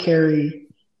Mariah Carey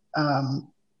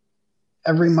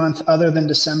every month other than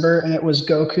December, and it was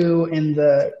Goku in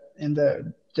the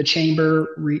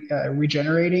chamber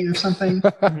regenerating or something.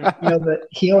 The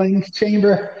healing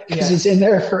chamber, because he's in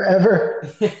there forever.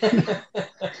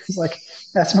 It's like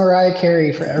that's Mariah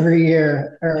Carey for every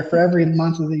year or for every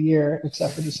month of the year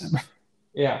except for December.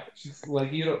 Yeah, she's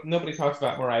like nobody talks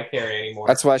about Mariah Carey anymore.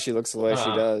 that's why she looks the way she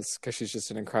does, because she's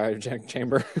just in a cryogenic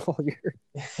chamber all year.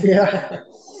 Yeah.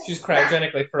 She's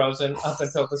cryogenically frozen up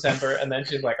until December, and then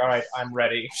she's like, "All right, I'm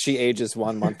ready." She ages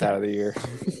 1 month out of the year.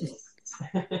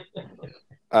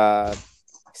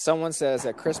 Someone says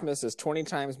that Christmas is 20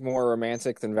 times more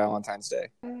romantic than Valentine's Day.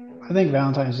 I think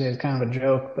Valentine's Day is kind of a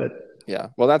joke, but Yeah,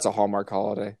 well, that's a Hallmark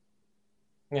holiday.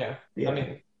 Yeah. Yeah. I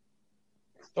mean,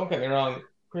 don't get me wrong,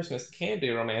 Christmas can be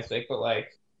romantic, but like,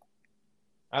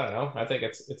 I don't know. I think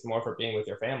it's more for being with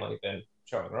your family than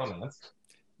showing romance.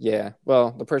 Yeah,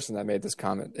 well, the person that made this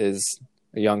comment is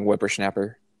a young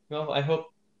whippersnapper. Well, I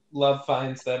hope love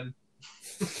finds them,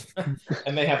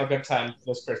 and they have a good time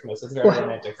this Christmas. It's very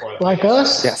romantic for them. like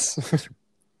us, Yes.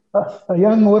 a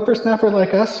young whippersnapper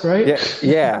like us, right?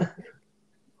 Yeah.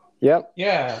 Yep.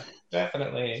 Yeah,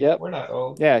 definitely. Yep. We're not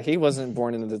old. Yeah, he wasn't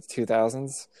born into the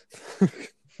 2000s.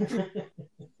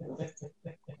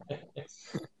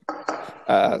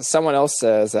 Someone else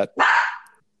says that.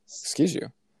 Excuse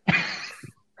you.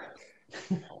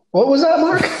 What was that,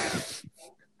 Mark?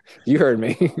 You heard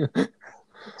me.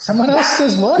 Someone else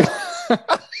says what?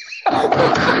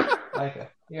 Like it.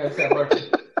 You guys got working.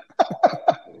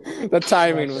 The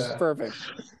timing was perfect.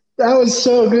 That was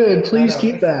so good. Please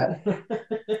keep that.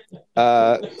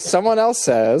 Someone else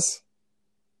says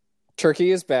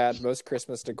turkey is bad. Most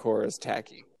Christmas decor is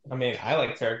tacky. I mean, I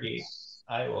like turkey.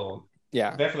 I will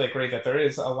Yeah. definitely agree that there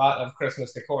is a lot of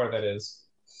Christmas decor that is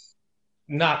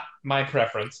not my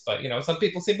preference, but some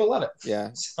people seem to love it.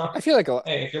 Yeah. So, I feel like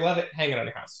hey, if you love it, hang it on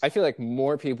your house. I feel like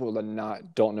more people than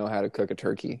not don't know how to cook a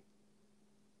turkey.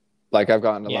 Like I've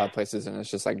gotten to a lot of places and it's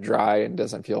just like dry and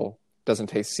doesn't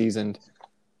taste seasoned.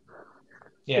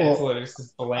 Yeah, Well, it's literally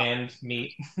just bland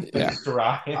meat. Yeah. It's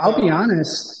dry. I'll be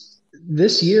honest.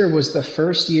 This year was the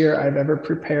first year I've ever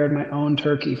prepared my own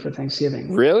turkey for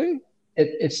Thanksgiving. Really?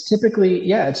 It's typically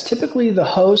the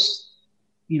host.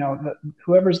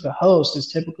 Whoever's the host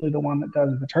is typically the one that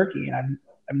does the turkey, and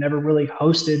I've never really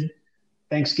hosted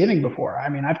Thanksgiving before. I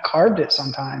mean, I've carved it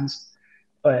sometimes,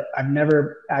 but I've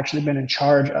never actually been in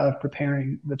charge of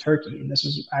preparing the turkey, and this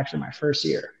was actually my first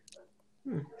year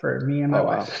for me and my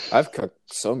wife. Wow. I've cooked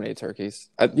so many turkeys.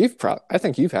 I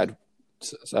think you've had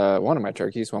one of my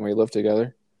turkeys when we lived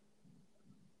together.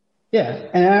 Yeah,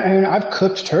 and I've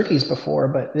cooked turkeys before,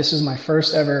 but this is my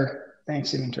first ever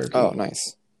Thanksgiving turkey. Oh,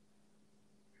 nice.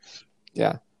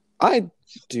 Yeah, I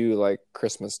do like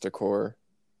Christmas decor.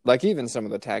 Like even some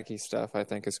of the tacky stuff I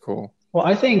think is cool. Well,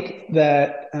 I think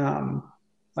that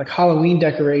like Halloween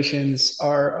decorations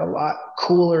are a lot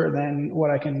cooler than what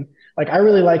I can. Like I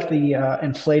really like the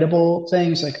inflatable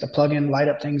things, like the plug-in light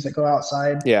up things that go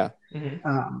outside. Yeah.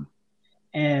 Mm-hmm.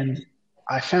 And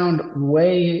I found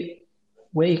way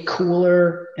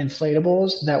cooler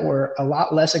inflatables that were a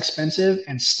lot less expensive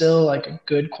and still like a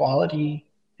good quality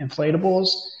inflatables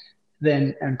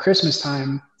than at Christmas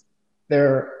time.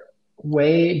 They're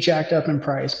way jacked up in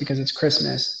price because it's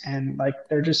Christmas, and like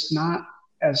they're just not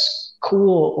as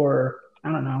cool, or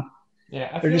I don't know.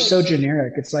 Yeah, they're just so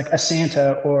generic. It's like a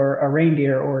Santa or a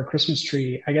reindeer or a Christmas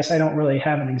tree. I guess I don't really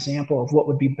have an example of what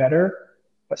would be better,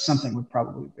 but something would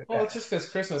probably be better. Well, it's just because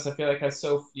Christmas, I feel like, has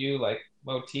so few like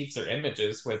motifs or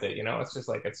images with it. It's just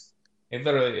like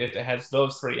it has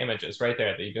those three images right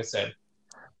there that you just said.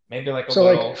 Maybe like a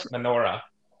little menorah,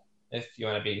 if you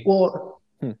want to be. Well,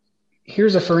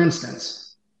 here's a for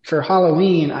instance. For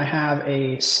Halloween, I have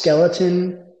a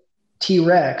skeleton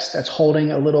T-Rex that's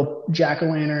holding a little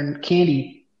jack-o'-lantern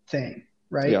candy thing,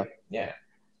 right? Yeah.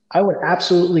 I would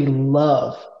absolutely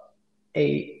love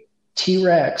a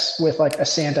T-Rex with like a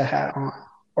Santa hat on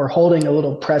or holding a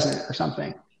little present or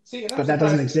something. See, but that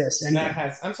doesn't exist.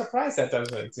 I'm surprised that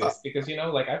doesn't exist because,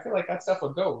 I feel like that stuff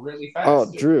would go really fast.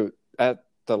 Oh, Drew, at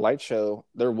the light show,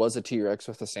 there was a T-Rex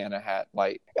with a Santa hat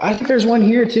light. I think there's one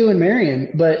here too in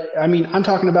Marion, but I mean, I'm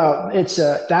talking about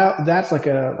that's like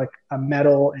a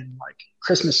metal and like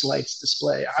Christmas lights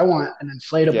display. I want an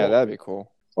inflatable. Yeah, that'd be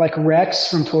cool. Like Rex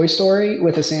from Toy Story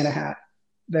with a Santa hat.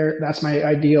 That's my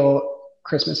ideal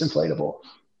Christmas inflatable.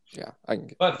 Yeah,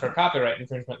 But for copyright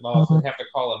infringement laws, we'd have to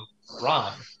call him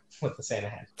Ron with the Santa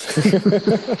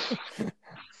hat.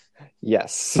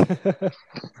 Yes.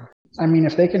 I mean,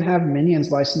 if they can have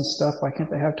Minions licensed stuff, why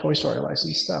can't they have Toy Story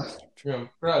licensed stuff? True.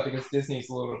 Probably because Disney's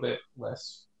a little bit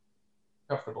less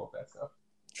comfortable with that stuff.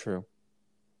 True.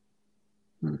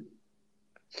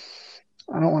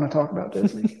 I don't want to talk about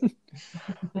Disney.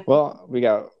 Well, we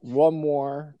got one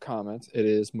more comment. It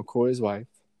is McCoy's wife.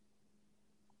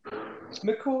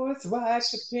 McCoy's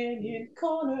wife's opinion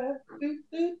corner.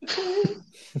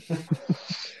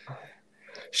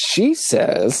 She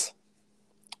says,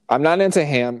 I'm not into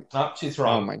ham. Oh, she's Oh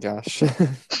wrong. my gosh.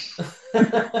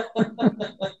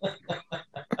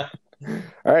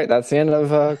 All right, that's the end of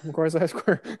McCoy's Wife's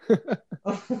Corner.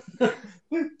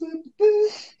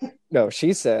 No,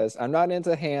 she says, I'm not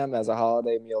into ham as a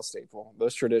holiday meal staple.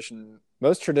 Most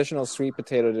traditional sweet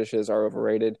potato dishes are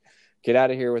overrated. Get out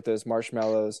of here with those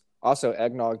marshmallows. Also,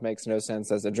 eggnog makes no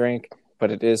sense as a drink,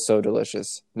 but it is so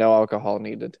delicious. No alcohol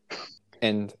needed.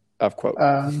 End of quote.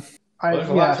 There's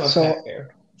a lot to unpack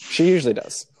there. She usually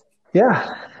does.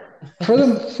 Yeah, for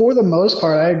the most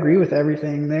part, I agree with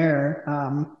everything there.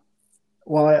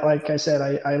 Well, like I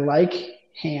said, I like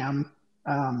ham,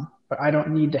 but I don't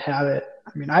need to have it.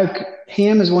 I mean,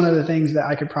 ham is one of the things that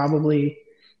I could probably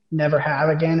never have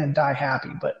again and die happy,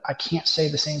 but I can't say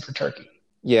the same for turkey.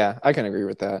 Yeah, I can agree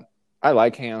with that. I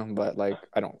like ham, but like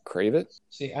I don't crave it.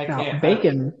 See, I Now, can't.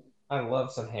 bacon, I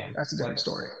love some ham. that's a different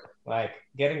story. Like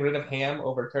getting rid of ham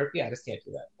over turkey, I just can't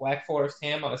do that. Black Forest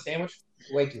ham on a sandwich,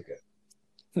 way too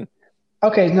good.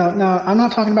 Okay, no, I'm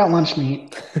not talking about lunch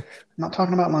meat. I'm not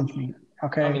talking about lunch meat.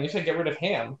 Okay. I mean, you should get rid of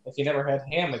ham. If you never had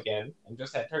ham again and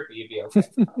just had turkey, you'd be okay.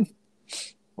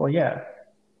 Well, yeah.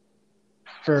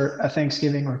 For a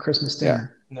Thanksgiving or Christmas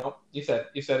dinner. No, you said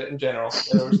it in general.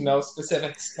 There was no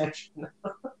specific extension.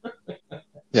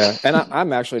 Yeah, and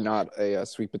I'm actually not a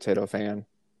sweet potato fan.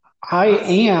 I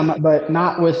am, but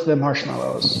not with the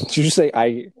marshmallows. Did you say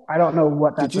I? I don't know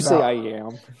what that's Did you about. say I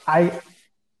am?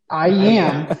 I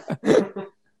am,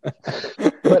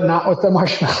 but not with the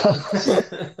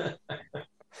marshmallows.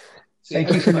 See,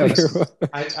 Thank you for noticing.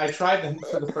 I tried them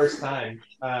for the first time,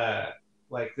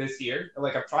 like this year.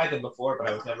 Like I've tried them before, but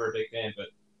I was never a big fan. But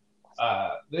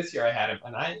this year I had them,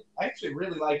 and I actually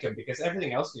really liked them because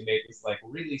everything else we made was like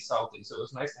really salty. So it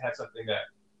was nice to have something that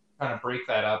kind of break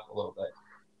that up a little bit.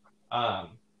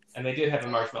 And they did have the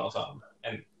marshmallows on them.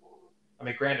 And I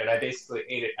mean, granted, I basically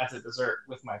ate it as a dessert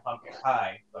with my pumpkin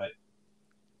pie, but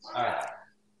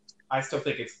I still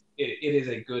think it is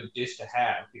a good dish to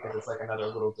have because it's like another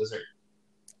little dessert.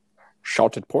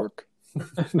 Salted pork.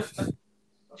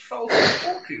 Salted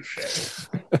pork, you say?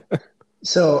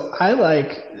 So I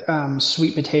like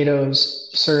sweet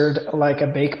potatoes served like a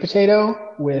baked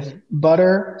potato with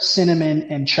butter, cinnamon,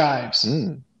 and chives.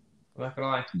 Mm. I'm not gonna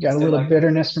lie. You got a little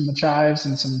bitterness from the chives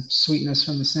and some sweetness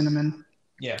from the cinnamon.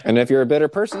 Yeah. And if you're a bitter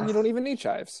person, you don't even need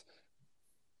chives.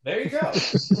 There you go.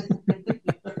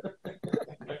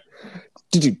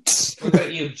 Look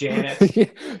at you, Janet.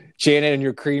 Janet and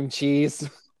your cream cheese.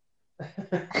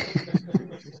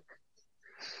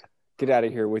 Get out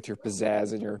of here with your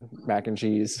pizzazz and your mac and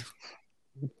cheese.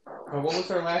 What was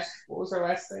our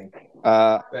last thing?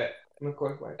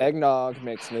 Eggnog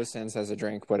makes no sense as a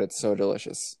drink, but it's so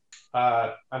delicious.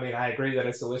 I mean, I agree that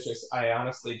it's delicious. I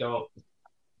honestly don't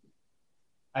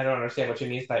understand what you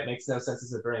mean by it makes no sense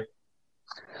as a drink.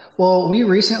 Well, we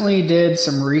recently did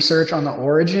some research on the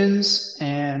origins,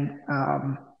 and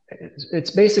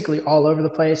it's basically all over the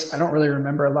place. I don't really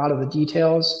remember a lot of the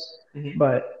details,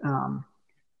 but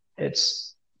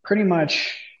it's pretty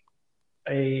much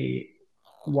a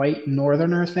white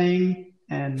northerner thing,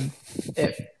 and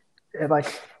it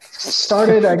like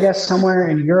started, I guess, somewhere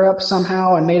in Europe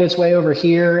somehow and made its way over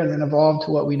here and then evolved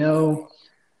to what we know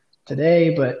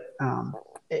today. But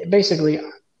it basically,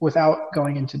 without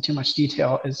going into too much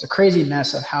detail, is a crazy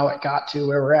mess of how it got to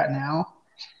where we're at now.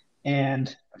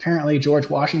 And apparently George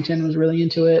Washington was really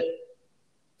into it.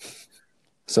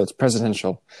 So it's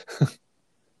presidential.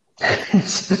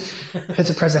 It's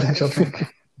a presidential drink.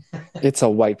 It's a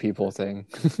white people thing.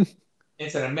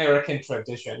 It's an American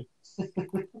tradition.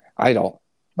 I don't.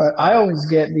 But I always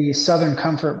get the Southern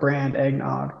Comfort brand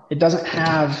eggnog. It doesn't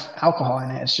have alcohol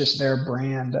in it. It's just their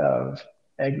brand of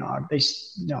eggnog. They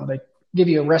give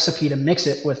you a recipe to mix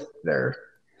it with their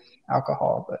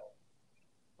alcohol, but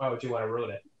why would you want to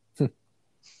ruin it?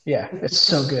 Yeah, it's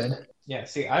so good. Yeah,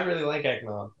 see, I really like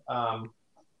eggnog.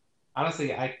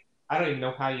 Honestly, I don't even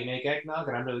know how you make eggnog,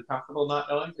 and I'm really comfortable not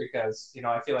knowing because,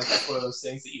 I feel like that's one of those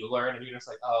things that you learn and you're just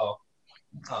like, oh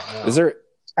no. Is there?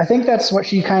 I think that's what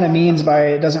she kind of means by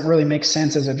it doesn't really make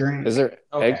sense as a drink. Is there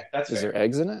Is there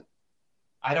eggs in it?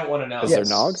 I don't want to know. Is there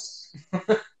nogs?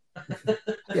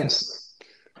 Yes.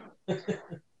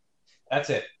 That's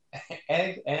it.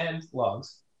 egg and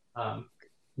logs. I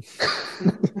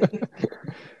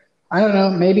don't know.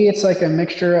 Maybe it's like a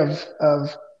mixture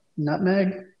of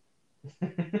nutmeg.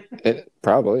 It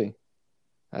probably.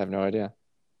 I have no idea.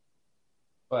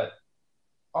 But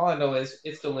all I know is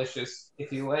it's delicious.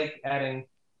 If you like adding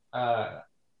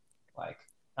like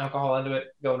alcohol into it,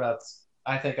 go nuts.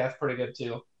 I think that's pretty good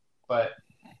too. But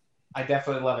I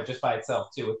definitely love it just by itself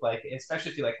too. With like,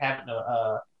 especially if you like have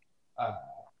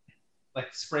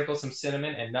like sprinkle some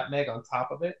cinnamon and nutmeg on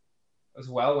top of it as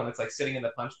well when it's like sitting in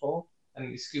the punch bowl, and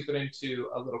you scoop it into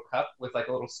a little cup with like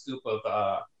a little scoop of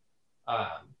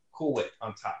Cool Whip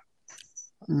on top.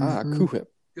 Cool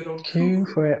Whip. Good old Cool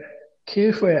Whip.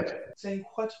 Cool Whip. Saying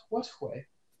what way?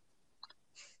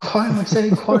 Why am I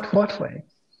saying what way?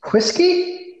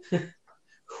 Whiskey?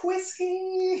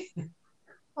 Whiskey.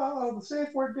 Oh, the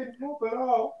safe word didn't help at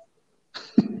all.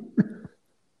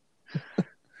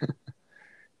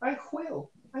 I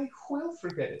will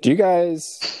forget it. Do you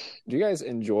guys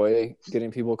enjoy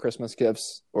getting people Christmas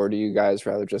gifts, or do you guys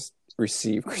rather just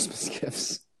receive Christmas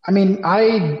gifts? I mean,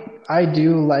 I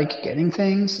do like getting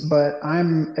things, but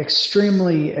I'm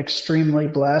extremely, extremely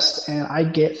blessed, and I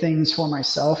get things for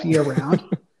myself year round.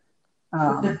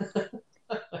 I'm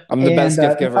the best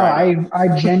gift giver.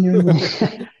 I genuinely,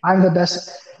 I'm the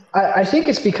best. I think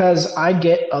it's because I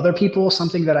get other people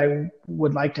something that I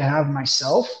would like to have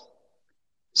myself.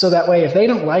 So that way, if they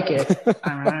don't like it,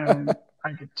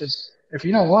 I could just, if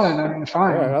you don't want it, I mean,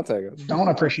 fine. All right, I'll take it. Don't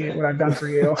appreciate what I've done for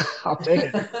you. I'll take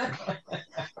it.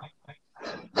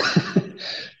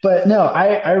 But no,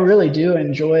 I really do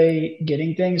enjoy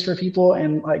getting things for people.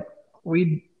 And like,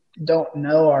 we don't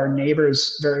know our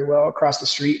neighbors very well across the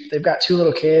street. They've got 2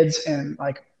 little kids, and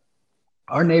like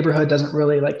our neighborhood doesn't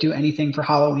really like do anything for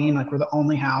Halloween. Like, we're the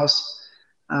only house.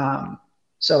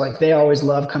 So like they always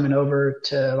love coming over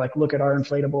to like look at our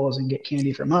inflatables and get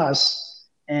candy from us.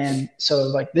 And so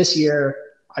like this year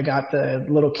I got the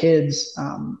little kids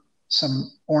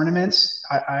some ornaments.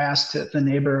 I asked the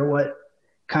neighbor what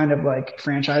kind of like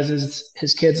franchises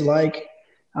his kids like.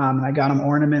 And I got them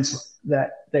ornaments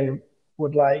that they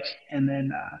would like. And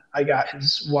then I got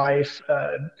his wife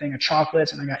a thing of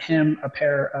chocolates, and I got him a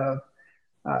pair of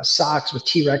socks with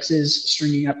T-Rexes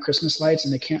stringing up Christmas lights,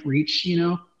 and they can't reach, you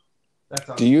know.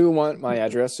 Do you want my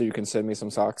address so you can send me some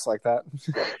socks like that?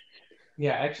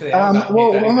 Yeah, actually. Hold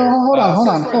on.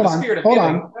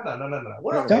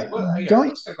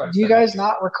 Do you guys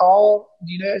not recall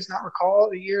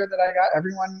the year that I got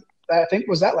everyone? I think,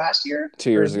 was that last year?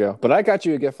 2 years ago. But I got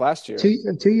you a gift last year.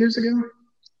 2 years ago.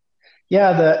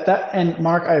 Yeah, that and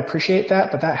Mark, I appreciate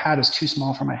that, but that hat is too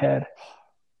small for my head.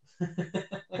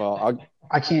 Well,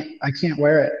 I can't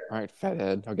wear it. All right,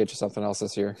 fathead. I'll get you something else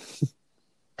this year.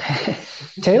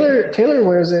 Taylor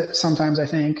wears it sometimes, I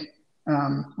think,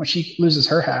 when she loses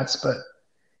her hats. But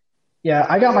yeah,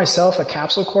 I got myself a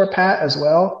Capsule Corp hat as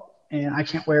well, and I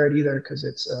can't wear it either because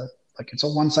it's a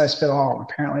one-size-fits-all.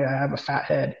 Apparently, I have a fat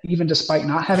head, even despite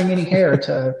not having any hair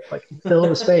to like fill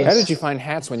the space. How did you find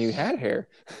hats when you had hair?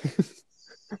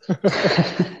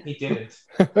 He didn't.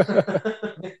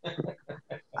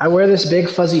 I wear this big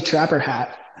fuzzy trapper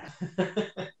hat.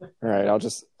 All right,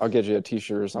 I'll get you a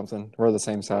t-shirt or something. We're the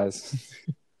same size.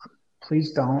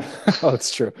 Please don't. Oh,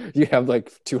 it's true. You have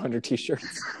like 200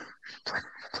 t-shirts.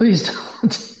 Please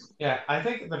don't. Yeah, I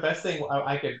think the best thing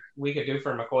we could do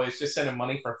for McCoy is just send him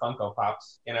money for Funko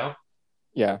Pops, you know?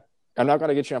 Yeah. I'm not going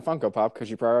to get you a Funko Pop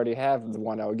because you probably already have the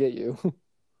one I would get you.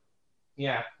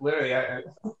 Yeah, literally.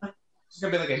 It's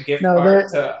going to be like a gift card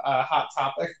to Hot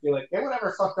Topic. Be like, get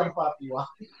whatever Funko Pop you want.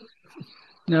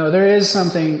 No, there is a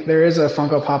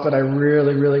Funko Pop that I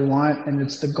really, really want, and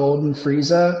it's the Golden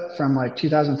Frieza from like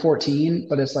 2014,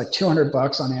 but it's like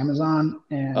 $200 on Amazon.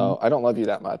 And I don't love you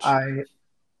that much.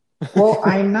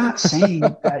 I'm not saying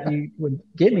that you would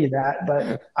get me that,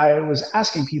 but I was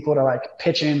asking people to like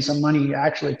pitch in some money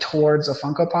actually towards a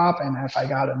Funko Pop, and if I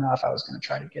got enough, I was going to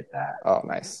try to get that. Oh,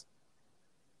 nice.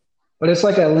 But it's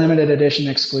like a limited edition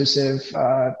exclusive,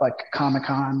 like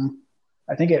Comic-Con.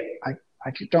 I think I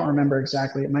don't remember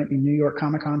exactly. It might be New York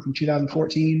Comic-Con from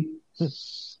 2014.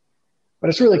 But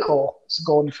it's really cool. It's a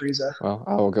Golden Frieza. Well,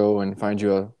 I will go and find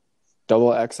you a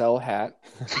double XL hat,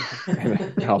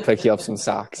 and I'll pick you up some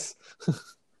socks.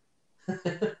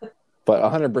 But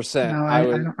 100%. No,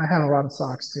 I have a lot of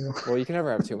socks too. Well, you can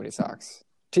never have too many socks.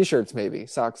 T-shirts maybe,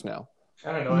 socks no.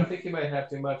 I don't know. I think he might have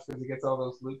too much because he gets all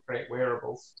those Loot Crate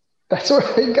wearables. That's where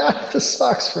I got the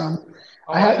socks from.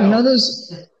 You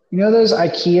know those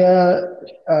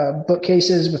IKEA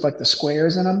bookcases with like the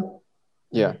squares in them?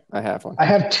 Yeah, I have one. I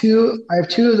have two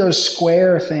of those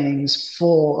square things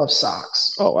full of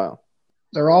socks. Oh wow.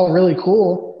 They're all really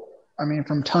cool. I mean,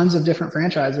 from tons of different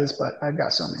franchises, but I've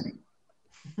got so many.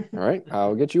 All right,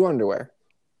 I'll get you underwear.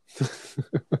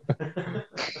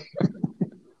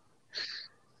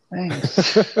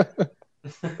 Thanks.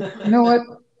 You know what?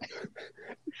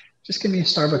 Just give me a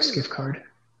Starbucks gift card.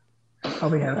 I'll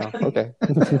be happy. Oh, okay.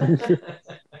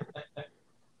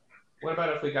 What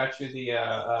about if we got you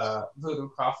the Voodoo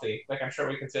Coffee? Like, I'm sure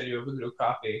we can send you a Voodoo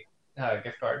Coffee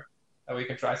gift card, and we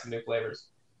can try some new flavors.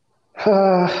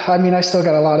 I mean, I still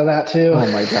got a lot of that too.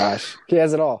 Oh my gosh, he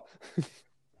has it all.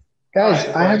 Guys,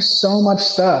 All right, I have so much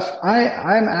stuff.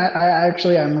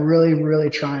 I'm really, really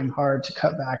trying hard to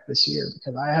cut back this year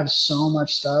because I have so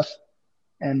much stuff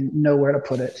and nowhere to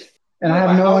put it. And I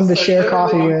have no one to share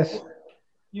coffee with.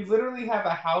 You literally have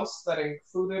a house that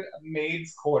included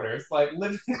maid's quarters, like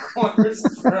living quarters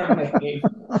for a maid,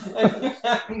 and you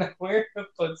have nowhere to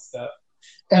put stuff.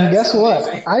 And That's guess what?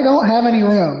 amazing. I don't have any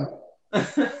room.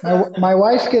 My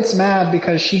wife gets mad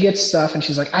because she gets stuff and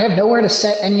she's like, I have nowhere to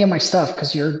set any of my stuff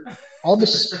because all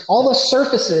the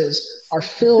surfaces are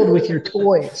filled with your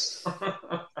toys.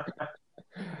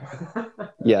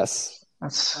 Yes,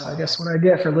 That's, I guess, what I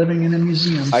get for living in a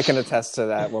museum. I can attest to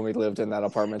that when we lived in that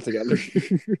apartment together.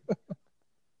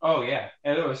 Oh yeah,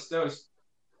 and there was so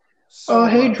Oh,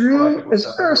 hey, much Drew, collectible is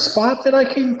stuff there a everywhere. spot that I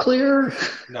can clear?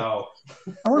 No,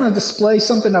 I want to display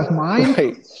something of mine.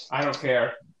 Right. I don't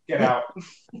care. Get out.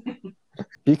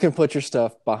 You can put your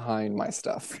stuff behind my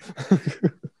stuff.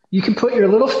 You can put your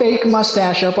little fake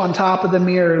mustache up on top of the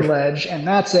mirror ledge, and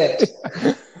that's it.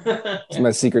 It's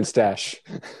my secret stash.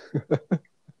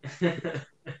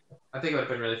 I think it would have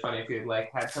been really funny if you like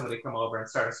had somebody come over and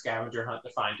start a scavenger hunt to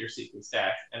find your secret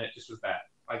stash, and it just was that.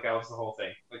 Like that was the whole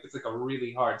thing. Like it's like a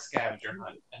really hard scavenger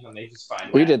hunt, and then they just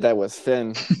find. We did that with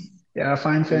Finn. Yeah,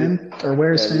 find Finn, or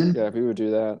where's Finn? Yeah, we would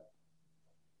do that.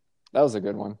 That was a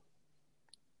good one.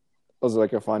 It was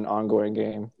like a fun ongoing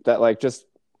game that like just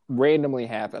randomly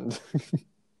happened.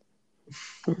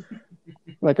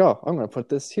 Like, oh, I'm going to put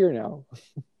this here now.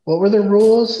 What were the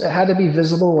rules? It had to be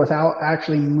visible without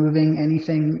actually moving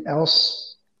anything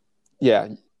else, Yeah,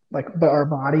 like but our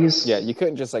bodies. yeah. You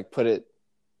couldn't just like put it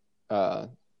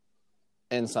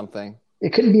in something.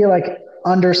 It couldn't be like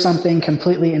under something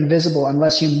completely invisible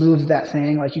unless you moved that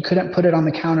thing. Like you couldn't put it on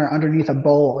the counter underneath a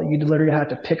bowl. You'd literally have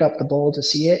to pick up the bowl to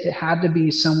see it. It had to be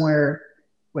somewhere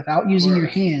without using your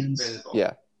hands Visible.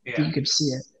 Yeah, that you could see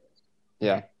it.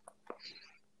 yeah.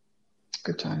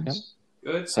 Good times.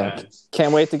 Good So times.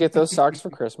 can't wait to get those socks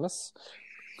for Christmas.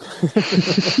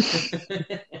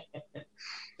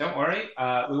 Don't worry,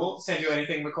 we won't send you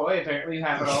anything, McCoy. Apparently, you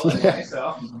have it all anyway.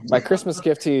 So My Christmas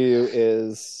gift to you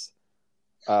is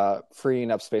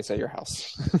freeing up space at your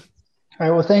house. All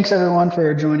right. Well, thanks everyone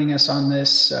for joining us on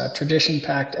this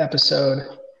tradition-packed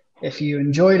episode. If you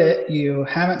enjoyed it, you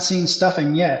haven't seen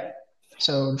Stuffing yet.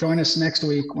 So join us next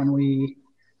week when we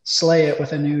slay it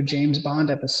with a new James Bond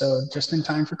episode just in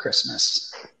time for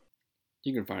Christmas.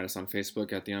 You can find us on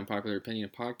Facebook at the Unpopular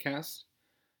Opinion Podcast.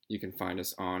 You can find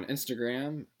us on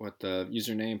Instagram with the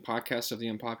username Podcast of the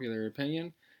Unpopular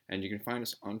Opinion. And you can find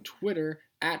us on Twitter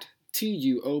at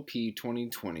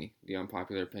TUOP2020, the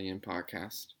Unpopular Opinion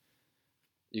Podcast.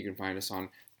 You can find us on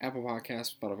Apple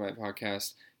Podcasts, Spotify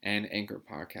Podcasts, and Anchor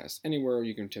Podcasts. Anywhere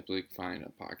you can typically find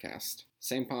a podcast.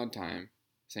 Same pod time,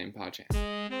 same pod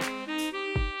channel.